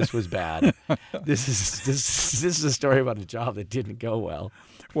 this was bad. This is a story about a job that didn't go well.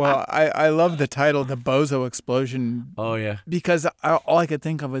 Well, I love the title, The Bozo Explosion. Oh, yeah. Because all I could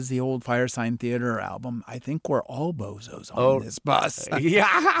think of was the old Firesign Theater album. I think we're all bozos on this bus.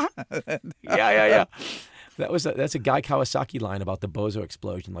 Yeah. Yeah. That's a Guy Kawasaki line about the bozo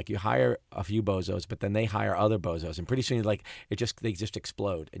explosion. Like you hire a few bozos, but then they hire other bozos, and pretty soon like they just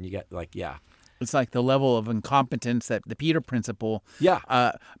explode, and you get like, yeah. It's like the level of incompetence that the Peter Principle.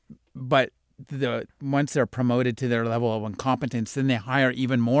 Yeah. But once they're promoted to their level of incompetence, then they hire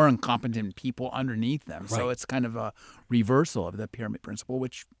even more incompetent people underneath them. Right. So it's kind of a reversal of the pyramid principle,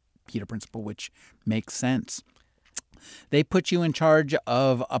 Peter Principle, which makes sense. They put you in charge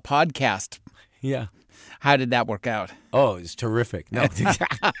of a podcast. Yeah. How did that work out? Oh, it's terrific. No,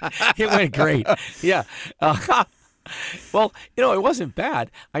 it went great. Yeah. Well, it wasn't bad.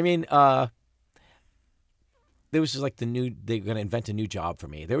 I mean, there was just like they're going to invent a new job for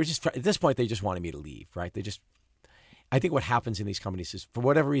me. They were just, at this point, they just wanted me to leave, right? I think what happens in these companies is, for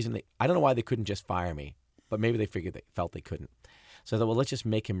whatever reason, I don't know why they couldn't just fire me, but maybe they felt they couldn't. So I thought, well, let's just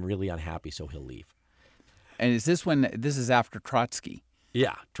make him really unhappy so he'll leave. And this is after Trotsky?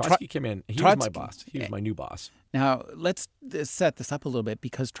 Yeah, Trotsky came in. He was my boss. He was my new boss. Now, let's set this up a little bit,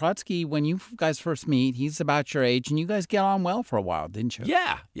 because Trotsky, when you guys first meet, he's about your age, and you guys get on well for a while, didn't you?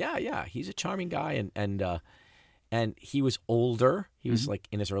 Yeah. He's a charming guy, and he was older. He was like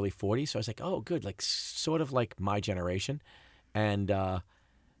in his early 40s. So I was like, oh, good, like sort of like my generation. And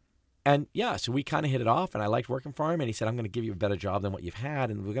yeah, so we kind of hit it off, and I liked working for him. And he said, I'm going to give you a better job than what you've had,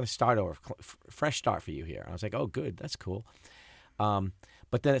 and we're going to start over, fresh start for you here. And I was like, oh, good, that's cool.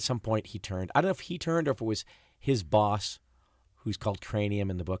 But then at some point he turned. I don't know if he turned or if it was his boss, who's called Cranium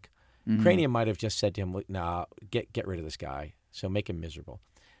in the book. Mm-hmm. Cranium might have just said to him, nah, get rid of this guy. So make him miserable.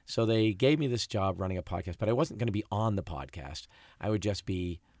 So they gave me this job running a podcast, but I wasn't going to be on the podcast. I would just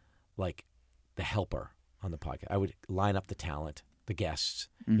be like the helper on the podcast. I would line up the talent, the guests,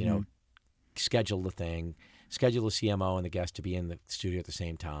 schedule the thing, schedule the CMO and the guest to be in the studio at the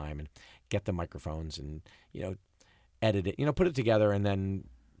same time, and get the microphones and, edit it, put it together and then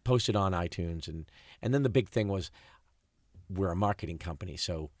post it on iTunes. And then the big thing was, we're a marketing company,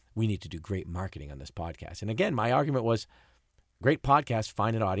 so we need to do great marketing on this podcast. And again, my argument was, great podcasts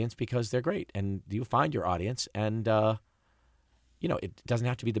find an audience because they're great. And you find your audience, and, it doesn't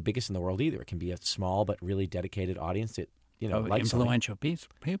have to be the biggest in the world either. It can be a small but really dedicated audience that, likes influential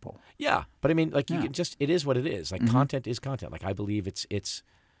people. Yeah. But I mean, like, you can just, it is what it is. Like, content is content. Like, I believe it's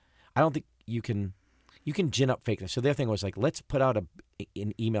I don't think you can gin up fakeness. So their thing was like, let's put out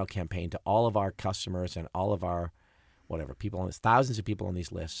an email campaign to all of our customers and all of our people on this, thousands of people on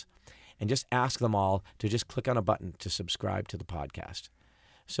these lists, and just ask them all to just click on a button to subscribe to the podcast.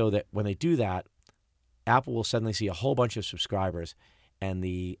 So that when they do that, Apple will suddenly see a whole bunch of subscribers, and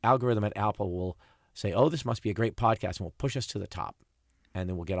the algorithm at Apple will say, oh, this must be a great podcast, and will push us to the top. And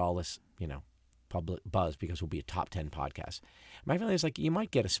then we'll get all this, public buzz because we'll be a top 10 podcast. My feeling is like, you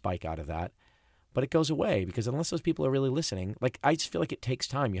might get a spike out of that, but it goes away because unless those people are really listening, like, I just feel like it takes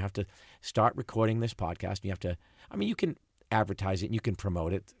time. You have to start recording this podcast. And you have to, you can advertise it and you can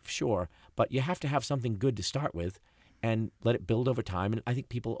promote it, sure, but you have to have something good to start with and let it build over time. And I think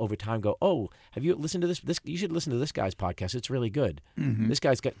people over time go, oh, have you listened to this? You should listen to this guy's podcast. It's really good. Mm-hmm. This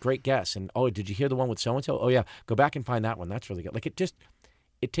guy's got great guests. And, oh, did you hear the one with so-and-so? Oh, yeah, go back and find that one. That's really good. Like,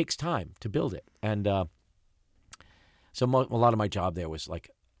 it takes time to build it. And so a lot of my job there was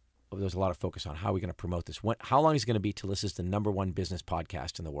like, there was a lot of focus on how are we going to promote this? How long is it going to be till this is the number one business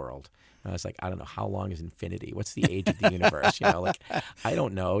podcast in the world? And I was like, I don't know. How long is infinity? What's the age of the universe? I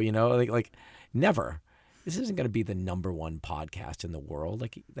don't know. Like never. This isn't going to be the number one podcast in the world.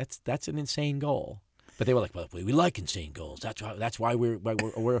 Like that's an insane goal. But they were like, well, we like insane goals. That's why we're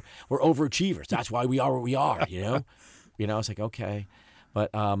overachievers. That's why we are what we are. I was like, okay,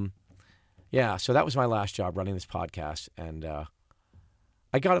 but yeah. So that was my last job, running this podcast, and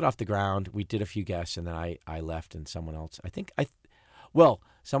I got it off the ground. We did a few guests, and then I left, and someone else.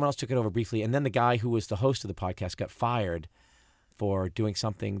 Someone else took it over briefly, and then the guy who was the host of the podcast got fired for doing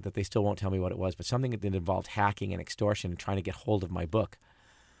something that they still won't tell me what it was, but something that involved hacking and extortion and trying to get hold of my book.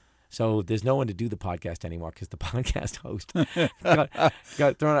 So there's no one to do the podcast anymore because the podcast host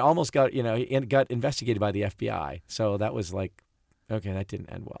got thrown, almost got investigated by the FBI. So that was like, okay, that didn't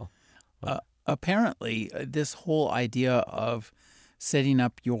end well. Apparently, this whole idea of setting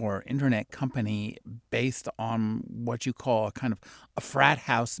up your internet company based on what you call a kind of a frat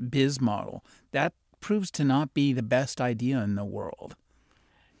house biz model, that proves to not be the best idea in the world.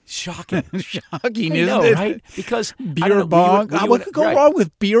 Shocking. Shocking, I isn't know, it? right? Because beer bong. What could go wrong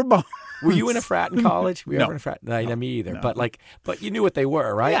with beer bongs? Were you in a frat in college? Were you No. ever in a frat? No, me either. No. But you knew what they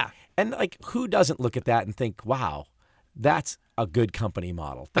were, right? Yeah. And who doesn't look at that and think, wow, that's a good company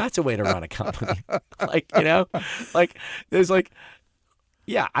model. That's a way to run a company.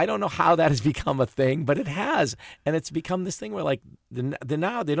 Yeah, I don't know how that has become a thing, but it has. And it's become this thing where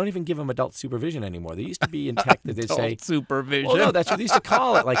now they don't even give them adult supervision anymore. They used to be in tech that they'd say Adult supervision. Well, no, that's what they used to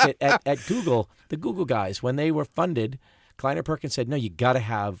call it. Like at Google, the Google guys, when they were funded, Kleiner Perkins said, no, you got to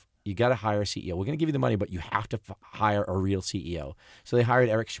hire a CEO. We're going to give you the money, but you have to hire a real CEO. So they hired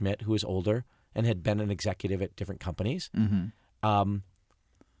Eric Schmidt, who was older and had been an executive at different companies. Mm-hmm.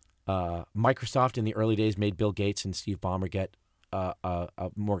 Microsoft in the early days made Bill Gates and Steve Ballmer get a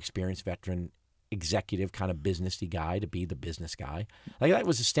more experienced veteran executive kind of businessy guy to be the business guy. Like that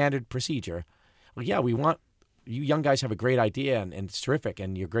was a standard procedure. Like, yeah, we want you young guys have a great idea and it's terrific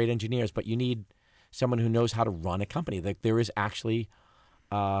and you're great engineers, but you need someone who knows how to run a company. Like there is actually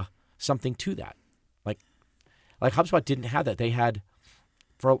something to that. Like HubSpot didn't have that. They had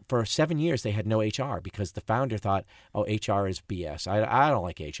for 7 years they had no HR because the founder thought, oh, HR is BS. I don't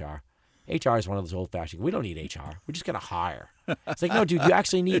like HR. HR is one of those old-fashioned. We don't need HR. We're just going to hire. It's like, no, dude, you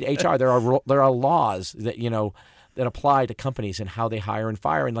actually need HR. There are laws that that apply to companies and how they hire and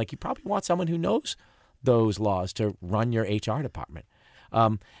fire, and you probably want someone who knows those laws to run your HR department.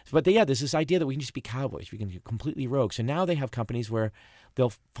 But there's this idea that we can just be cowboys. We can be completely rogue. So now they have companies where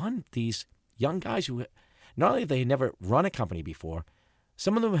they'll fund these young guys who not only have they never run a company before,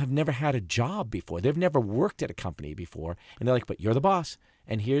 some of them have never had a job before. They've never worked at a company before, and they're like, but you're the boss,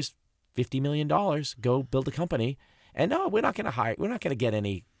 and here's $50 million, go build a company. And no, we're not going to get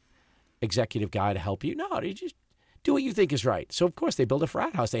any executive guy to help you. No, you just do what you think is right. So of course they build a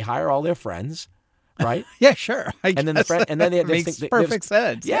frat house. They hire all their friends, right? Yeah, sure. And then they makes perfect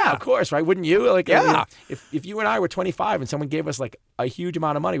sense. Yeah, of course, right? Wouldn't you? Yeah. If you and I were 25 and someone gave us a huge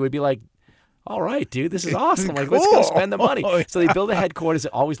amount of money, we'd be like, all right, dude, this is awesome. Let's go spend the money. So they build a headquarters.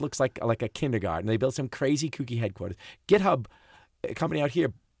 It always looks like a kindergarten. They build some crazy kooky headquarters. GitHub, a company out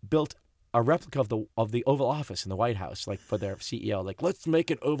here, built a replica of the Oval Office in the White House, for their CEO. Let's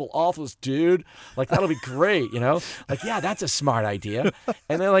make an Oval Office, dude. That'll be great, yeah, that's a smart idea.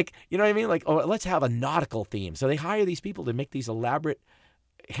 And they're you know what I mean? Oh, let's have a nautical theme. So they hire these people to make these elaborate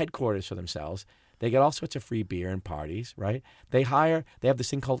headquarters for themselves. They get all sorts of free beer and parties, right? They have this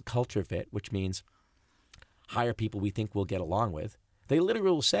thing called culture fit, which means hire people we think we'll get along with. They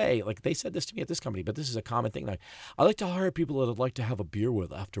literally will say, they said this to me at this company, but this is a common thing. I like to hire people that I'd like to have a beer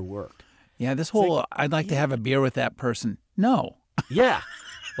with after work. Yeah, this whole I'd like to have a beer with that person. No. Yeah.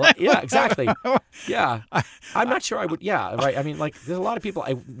 Well, yeah, exactly. Yeah. I'm not sure I would. Yeah, right. I mean, there's a lot of people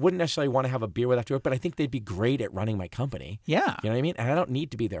I wouldn't necessarily want to have a beer with after work, but I think they'd be great at running my company. Yeah. You know what I mean? And I don't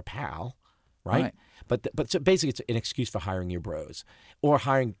need to be their pal, right? But so basically it's an excuse for hiring your bros or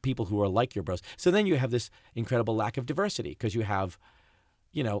hiring people who are like your bros. So then you have this incredible lack of diversity because you have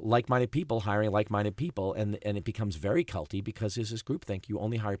like-minded people hiring like-minded people, and it becomes very culty because there's this groupthink. You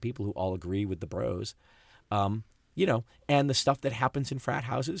only hire people who all agree with the bros, and the stuff that happens in frat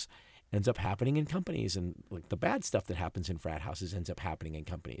houses ends up happening in companies, and the bad stuff that happens in frat houses ends up happening in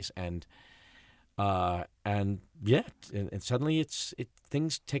companies, and suddenly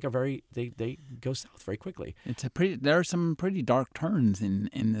things take they go south very quickly. There are some pretty dark turns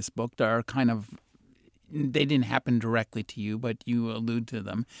in this book that are kind of. They didn't happen directly to you, but you allude to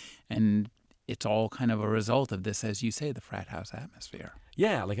them, and it's all kind of a result of this, as you say, the frat house atmosphere.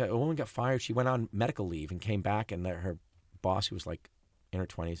 Yeah, a woman got fired. She went on medical leave and came back, and her boss, who was in her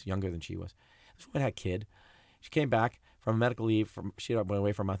 20s, younger than she was, this woman had a kid. She came back from medical leave. She went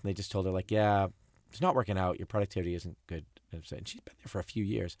away for a month, and they just told her, yeah, it's not working out. Your productivity isn't good. And she's been there for a few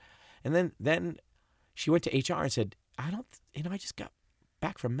years. And then she went to HR and said, I just got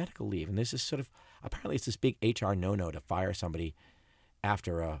back from medical leave, and there's this apparently it's this big HR no-no to fire somebody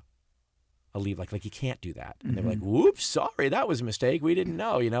after a leave, like you can't do that. And they were like, whoops, sorry, that was a mistake, we didn't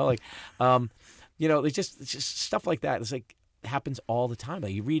know, it's just stuff like that. It's happens all the time.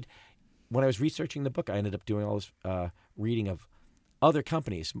 Like you read, when I was researching the book, I ended up doing all this reading of other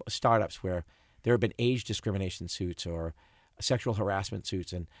companies, startups, where there have been age discrimination suits or sexual harassment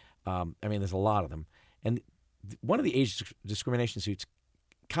suits. And there's a lot of them. And one of the age discrimination suits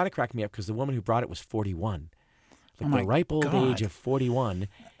kind of cracked me up because the woman who brought it was 41. Like the ripe old age of 41.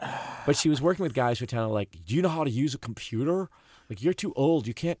 But she was working with guys who were telling her, like, do you know how to use a computer? Like, you're too old.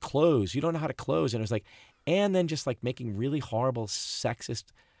 You can't close. You don't know how to close. And it was like, and then just like making really horrible sexual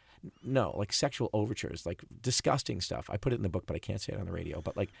overtures, like disgusting stuff. I put it in the book, but I can't say it on the radio.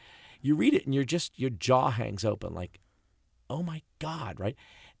 But like, you read it and your jaw hangs open like, oh my God, right?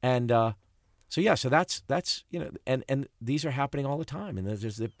 And so that's and these are happening all the time. And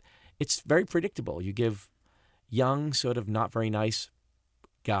it's very predictable. You give young, sort of not very nice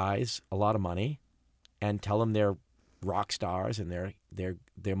guys a lot of money and tell them they're rock stars and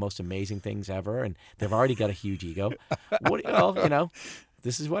they're most amazing things ever, and they've already got a huge ego.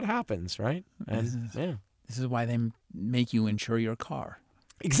 This is what happens, right? And this is why they make you insure your car.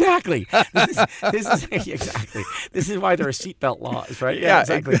 Exactly. Exactly. This is why there are seatbelt laws, right? Yeah,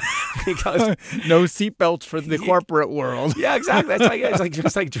 exactly. Because no seatbelts for the corporate world. Yeah, exactly.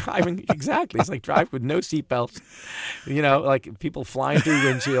 It's like driving. Exactly. It's like driving with no seatbelts. Like people flying through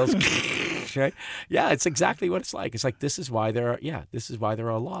windshields. Right? Yeah, it's exactly what it's like. It's like this is why there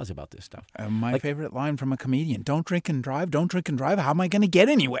are laws about this stuff. My favorite line from a comedian: "Don't drink and drive. Don't drink and drive. How am I going to get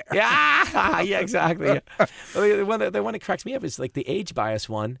anywhere?" Yeah, exactly. Yeah. The one that cracks me up is like the age bias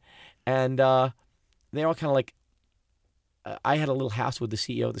one, and they're all kind of like. I had a little hassle with the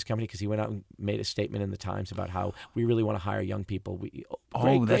CEO of this company because he went out and made a statement in the Times about how we really want to hire young people.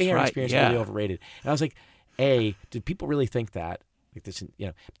 That's right. Experience really overrated. And I was like, A, did people really think that? Like this,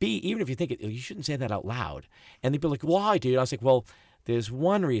 B, even if you think it, you shouldn't say that out loud. And they'd be like, "Why, dude?" I was like, "Well, there's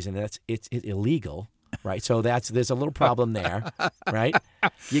one reason, and it's illegal, right? So there's a little problem there, right?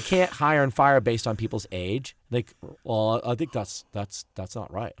 You can't hire and fire based on people's age. Like, well, I think that's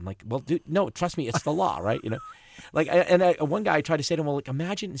not right." I'm like, "Well, dude, no, trust me, it's the law, right? Like, one guy tried to say to him, "Well, like,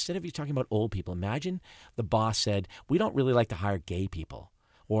 imagine instead of you talking about old people, imagine the boss said we don't really like to hire gay people,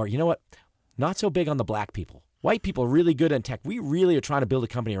 or you know what, not so big on the black people." White people are really good in tech. We really are trying to build a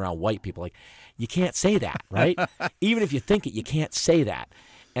company around white people. Like, you can't say that, right? Even if you think it, you can't say that.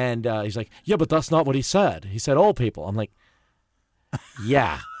 And he's like, "Yeah, but that's not what he said. He said old people." I'm like,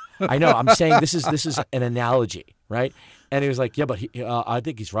 "Yeah, I know. I'm saying this is an analogy, right?" And he was like, "Yeah, but I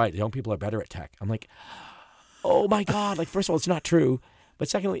think he's right. Young people are better at tech." I'm like, "Oh my God!" Like, first of all, it's not true, but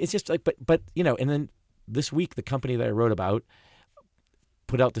secondly, it's just like, but And then this week, the company that I wrote about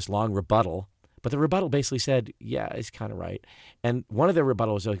put out this long rebuttal. But the rebuttal basically said, yeah, it's kind of right. And one of the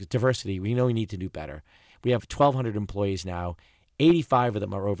rebuttals was like, diversity. We know we need to do better. We have 1,200 employees now. 85 of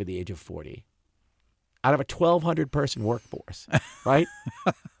them are over the age of 40. Out of a 1,200-person workforce, right?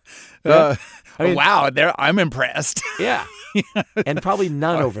 Yeah. Wow, I'm impressed. Yeah. And probably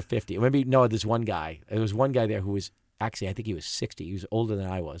none over 50. There's one guy. There was one guy there who was, actually, I think he was 60. He was older than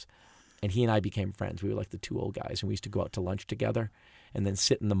I was. And he and I became friends. We were like the two old guys, and we used to go out to lunch together. And then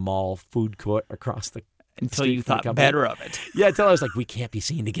sit in the mall food court across the until you thought better of it. Yeah, until I was like, we can't be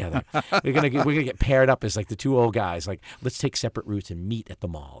seen together. We're gonna get paired up as like the two old guys. Like, let's take separate routes and meet at the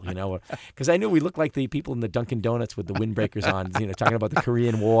mall. Because I knew we looked like the people in the Dunkin' Donuts with the windbreakers on. Talking about the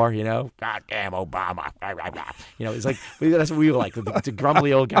Korean War. God damn Obama. It's like that's what we were like. The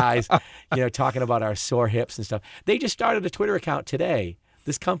grumbly old guys. Talking about our sore hips and stuff. They just started a Twitter account today.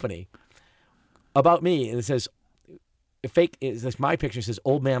 This company about me, and it says. My picture says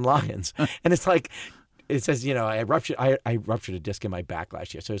 "Old Man Lyons," and it's like it says, I ruptured a disc in my back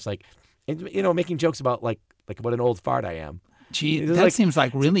last year, so it's like, making jokes about like what an old fart I am. Gee, that seems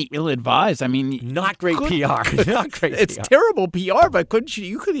like really ill-advised. I mean, not great PR. Not great. It's PR. terrible PR, but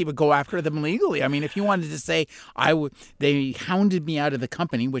you could even go after them legally. I mean, if you wanted to say they hounded me out of the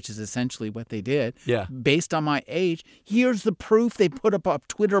company, which is essentially what they did. Yeah. Based on my age, here's the proof. They put up a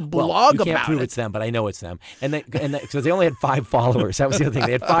Twitter blog about it. You can't prove it's them, but I know it's them. And because they only had 5 followers. That was the other thing.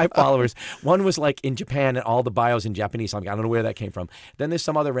 They had 5 followers. One was like in Japan, and all the bios in Japanese. I don't know where that came from. Then there's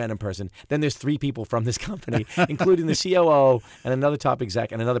some other random person. Then there's 3 people from this company, including the COO. And another top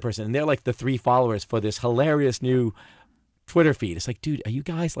exec and another person. And they're like the 3 followers for this hilarious new Twitter feed. It's like, dude, are you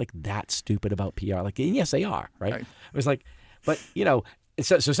guys like that stupid about PR? Like, and yes, they are, right? It was like, but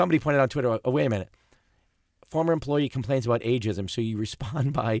so somebody pointed out on Twitter, oh, wait a minute. Former employee complains about ageism, so you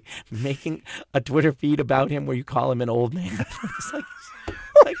respond by making a Twitter feed about him where you call him an old man. It's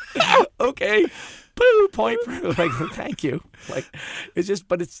like okay. Boo, point proof. Like, thank you. Like, it's just,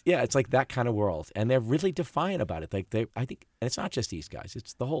 but it's like that kind of world, and they're really defiant about it. Like, I think, and it's not just these guys;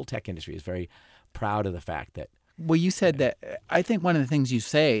 it's the whole tech industry is very proud of the fact that Well, you said that. I think one of the things you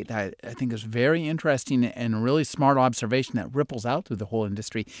say that I think is very interesting and a really smart observation that ripples out through the whole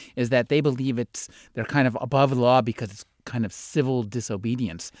industry is that they believe they're kind of above the law because it's kind of civil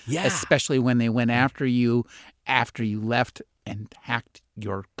disobedience. Yeah. Especially when they went after you left and hacked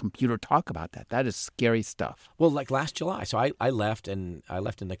your computer. Talk about that. That is scary stuff. Well, like last July. So I left in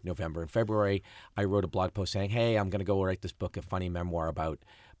like November. In February, I wrote a blog post saying, hey, I'm going to go write this book, a funny memoir about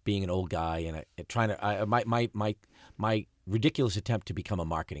being an old guy and my ridiculous attempt to become a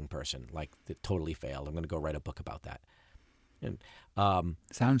marketing person, like that totally failed. I'm going to go write a book about that. And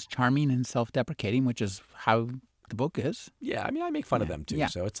sounds charming and self-deprecating, which is how the book is. Yeah, I mean, I make fun of them too. Yeah.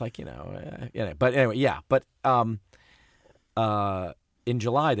 So it's like But anyway, yeah. But in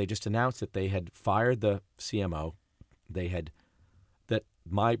July, they just announced that they had fired the CMO. That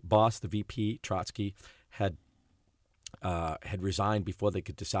my boss, the VP Trotsky, had resigned before they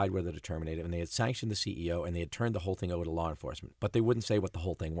could decide whether to terminate him, and they had sanctioned the CEO, and they had turned the whole thing over to law enforcement. But they wouldn't say what the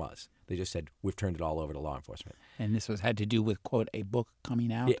whole thing was. They just said, we've turned it all over to law enforcement. And this had to do with, quote, a book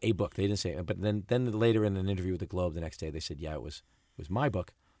coming out? Yeah, a book. They didn't say it. But then later in an interview with the Globe the next day, they said, yeah, it was my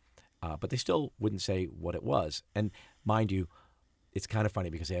book. But they still wouldn't say what it was. And mind you, it's kind of funny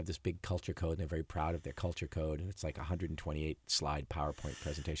because they have this big culture code, and they're very proud of their culture code, and it's like a 128-slide PowerPoint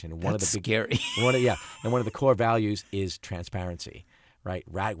presentation. And That's scary. And one of the core values is transparency, right?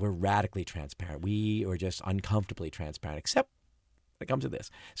 We're radically transparent. We are just uncomfortably transparent, except when it comes to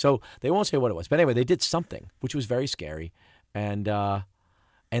this. So they won't say what it was. But anyway, they did something, which was very scary, and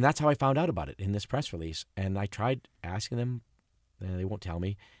that's how I found out about it in this press release. And I tried asking them, and they won't tell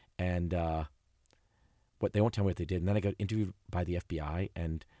me, and they won't tell me what they did. And then I got interviewed by the FBI,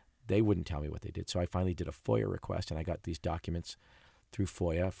 and they wouldn't tell me what they did. So I finally did a FOIA request, and I got these documents through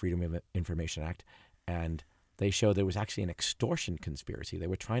FOIA, Freedom of Information Act, and they show there was actually an extortion conspiracy. They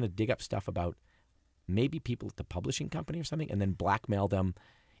were trying to dig up stuff about maybe people at the publishing company or something, and then blackmail them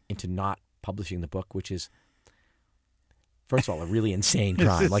into not publishing the book, which is, first of all, a really insane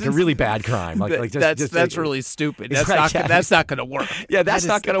crime, like a really bad crime. That's really stupid. That's not going to work. Yeah, that's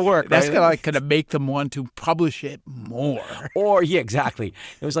not going to work. That's right? going to make them want to publish it more. Or yeah, exactly.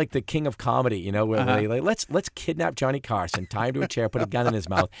 It was like the King of Comedy, where they let's kidnap Johnny Carson, tie him to a chair, put a gun in his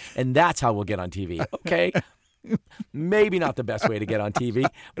mouth, and that's how we'll get on TV. Okay, maybe not the best way to get on TV,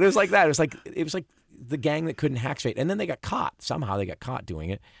 but it was like that. It was like the gang that couldn't hack straight, and then they got caught. Somehow they got caught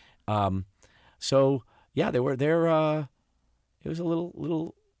doing it. So yeah, they were there. It was a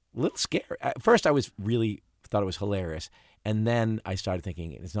little scary. At first, I was really thought it was hilarious, and then I started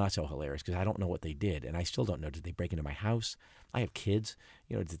thinking it's not so hilarious because I don't know what they did, and I still don't know. Did they break into my house? I have kids.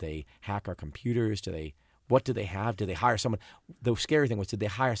 Did they hack our computers? What did they have? Did they hire someone? The scary thing was, did they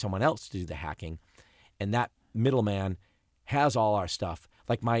hire someone else to do the hacking? And that middleman has all our stuff.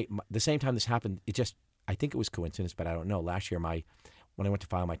 Like the same time this happened, I think it was coincidence, but I don't know. Last year, when I went to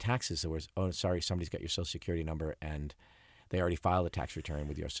file my taxes, there was, oh, sorry, somebody's got your Social Security number, and they already filed a tax return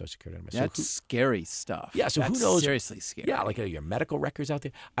with your Social Security number. That's scary stuff. Yeah, so that's who knows? Seriously scary. Yeah, like your medical records out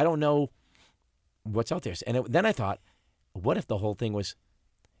there. I don't know what's out there. And then I thought, what if the whole thing was...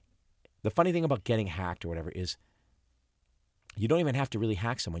 The funny thing about getting hacked or whatever is you don't even have to really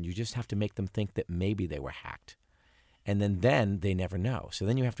hack someone. You just have to make them think that maybe they were hacked. And then they never know. So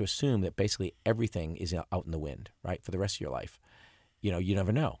then you have to assume that basically everything is out in the wind, right, for the rest of your life. You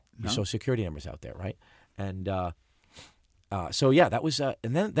never know. Your Social Security number's out there, right? And... So yeah, that was,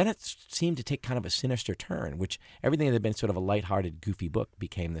 and then it seemed to take kind of a sinister turn, which everything that had been sort of a lighthearted, goofy book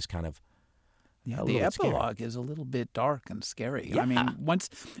became this kind of. Yeah, the epilogue is a little bit dark and scary. Yeah. I mean,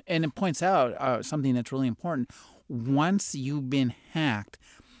 and it points out something that's really important. Once you've been hacked,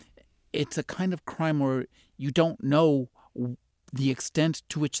 it's a kind of crime where you don't know the extent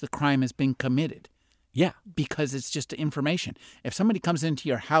to which the crime has been committed. Yeah. Because it's just information. If somebody comes into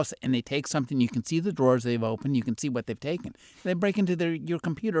your house and they take something, you can see the drawers they've opened, you can see what they've taken. They break into your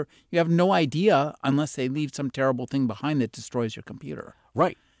computer. You have no idea unless they leave some terrible thing behind that destroys your computer.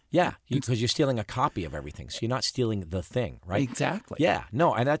 Right. Yeah. Because you're stealing a copy of everything. So you're not stealing the thing, right? Exactly. Yeah.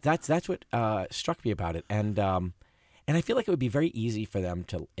 No, and that's what struck me about it. And I feel like it would be very easy for them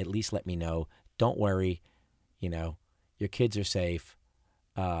to at least let me know, don't worry, your kids are safe.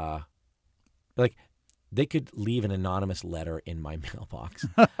 They could leave an anonymous letter in my mailbox.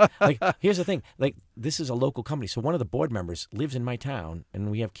 Here's the thing. This is a local company. So one of the board members lives in my town, and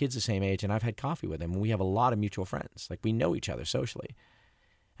we have kids the same age, and I've had coffee with him, and we have a lot of mutual friends. We know each other socially.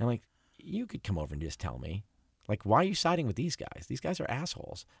 And you could come over and just tell me. Why are you siding with these guys? These guys are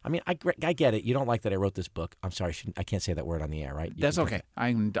assholes. I mean, I get it. You don't like that I wrote this book. I'm sorry. I can't say that word on the air, right? That's okay.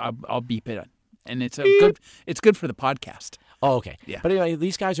 I'll beep it. And it's good for the podcast. Oh, okay. Yeah. But anyway,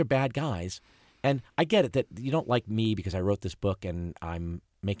 these guys are bad guys. And I get it that you don't like me because I wrote this book and I'm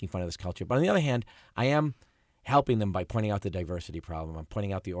making fun of this culture. But on the other hand, I am helping them by pointing out the diversity problem. I'm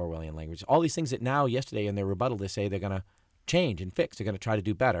pointing out the Orwellian language. All these things that now, yesterday, in their rebuttal, they say they're going to change and fix. They're going to try to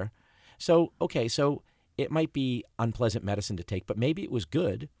do better. So, okay, so it might be unpleasant medicine to take, but maybe it was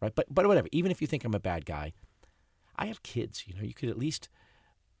good, right? But whatever. Even if you think I'm a bad guy, I have kids. You know, you could at least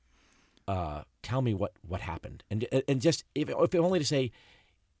tell me what happened. And just, if only to say,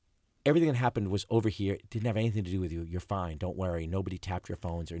 everything that happened was over here. It didn't have anything to do with you. You're fine. Don't worry. Nobody tapped your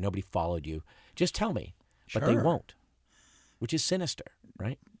phones or nobody followed you. Just tell me. But they won't, which is sinister,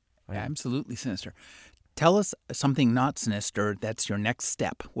 right? Absolutely sinister. Tell us something not sinister that's your next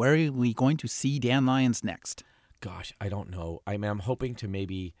step. Where are we going to see Dan Lyons next? Gosh, I don't know. I mean, I'm hoping to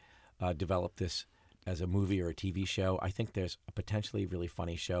maybe develop this as a movie or a TV show. I think there's a potentially really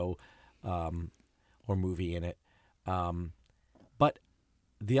funny show or movie in it. But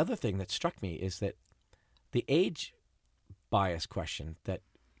the other thing that struck me is that the age bias question that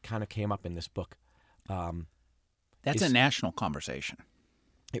kind of came up in this book. That's a national conversation.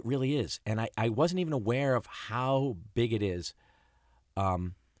 It really is. And I wasn't even aware of how big it is.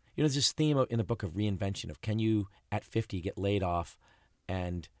 There's this theme in the book of reinvention of, can you at 50 get laid off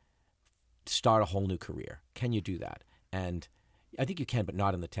and start a whole new career? Can you do that? And I think you can, but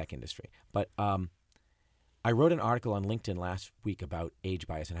not in the tech industry. But I wrote an article on LinkedIn last week about age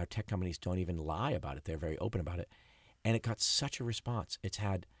bias and how tech companies don't even lie about it. They're very open about it. And it got such a response. It's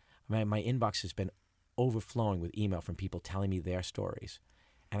had, my inbox has been overflowing with email from people telling me their stories.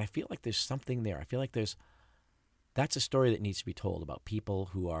 And I feel like there's something there. I feel like that's a story that needs to be told about people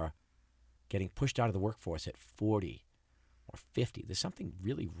who are getting pushed out of the workforce at 40 or 50. There's something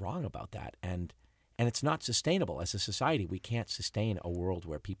really wrong about that. And it's not sustainable. As a society, we can't sustain a world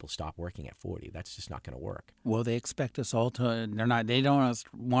where people stop working at 40. That's just not going to work. Well, they expect us all to. They don't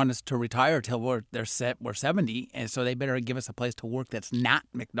want us to retire till we're 70, and so they better give us a place to work that's not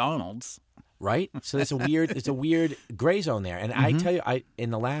McDonald's. Right? So it's a weird gray zone there. And I tell you, in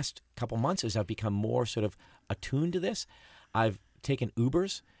the last couple months, as I've become more sort of attuned to this, I've taken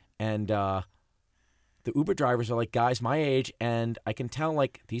Ubers, and the Uber drivers are like guys my age, and I can tell,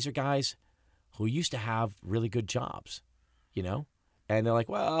 like, these are guys who used to have really good jobs, you know? And they're like,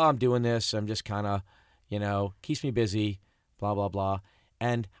 well, I'm doing this. I'm just kind of, keeps me busy, blah, blah, blah.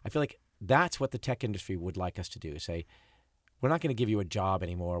 And I feel like that's what the tech industry would like us to do, say, we're not going to give you a job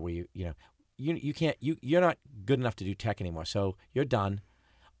anymore where you're not good enough to do tech anymore, so you're done.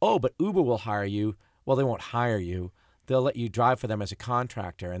 Oh, but Uber will hire you. Well, they won't hire you. They'll let you drive for them as a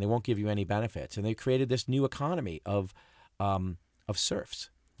contractor, and they won't give you any benefits. And they created this new economy of serfs,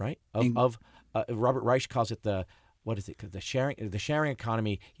 right? Robert Reich calls it the sharing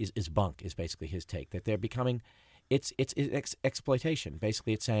economy is bunk, is basically his take, that they're becoming. It's exploitation.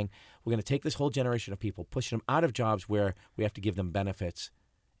 Basically, it's saying we're going to take this whole generation of people, push them out of jobs where we have to give them benefits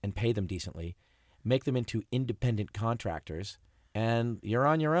and pay them decently, make them into independent contractors, and you're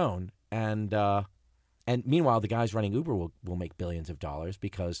on your own. And meanwhile, the guys running Uber will make billions of dollars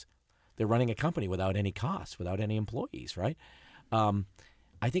because they're running a company without any costs, without any employees, right?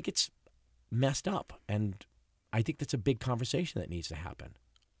 I think it's messed up, and I think that's a big conversation that needs to happen.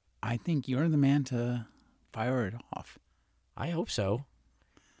 I think you're the man to fire it off. I hope so.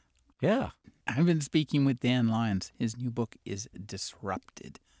 Yeah. I've been speaking with Dan Lyons. His new book is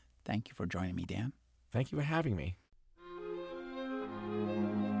Disrupted. Thank you for joining me, Dan. Thank you for having me.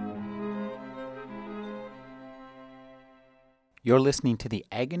 You're listening to the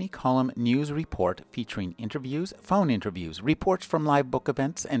Agony Column News Report, featuring interviews, phone interviews, reports from live book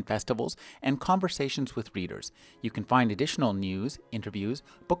events and festivals, and conversations with readers. You can find additional news, interviews,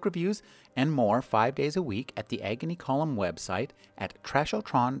 book reviews, and more 5 days a week at the Agony Column website at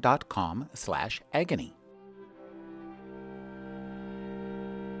trashotron.com/agony.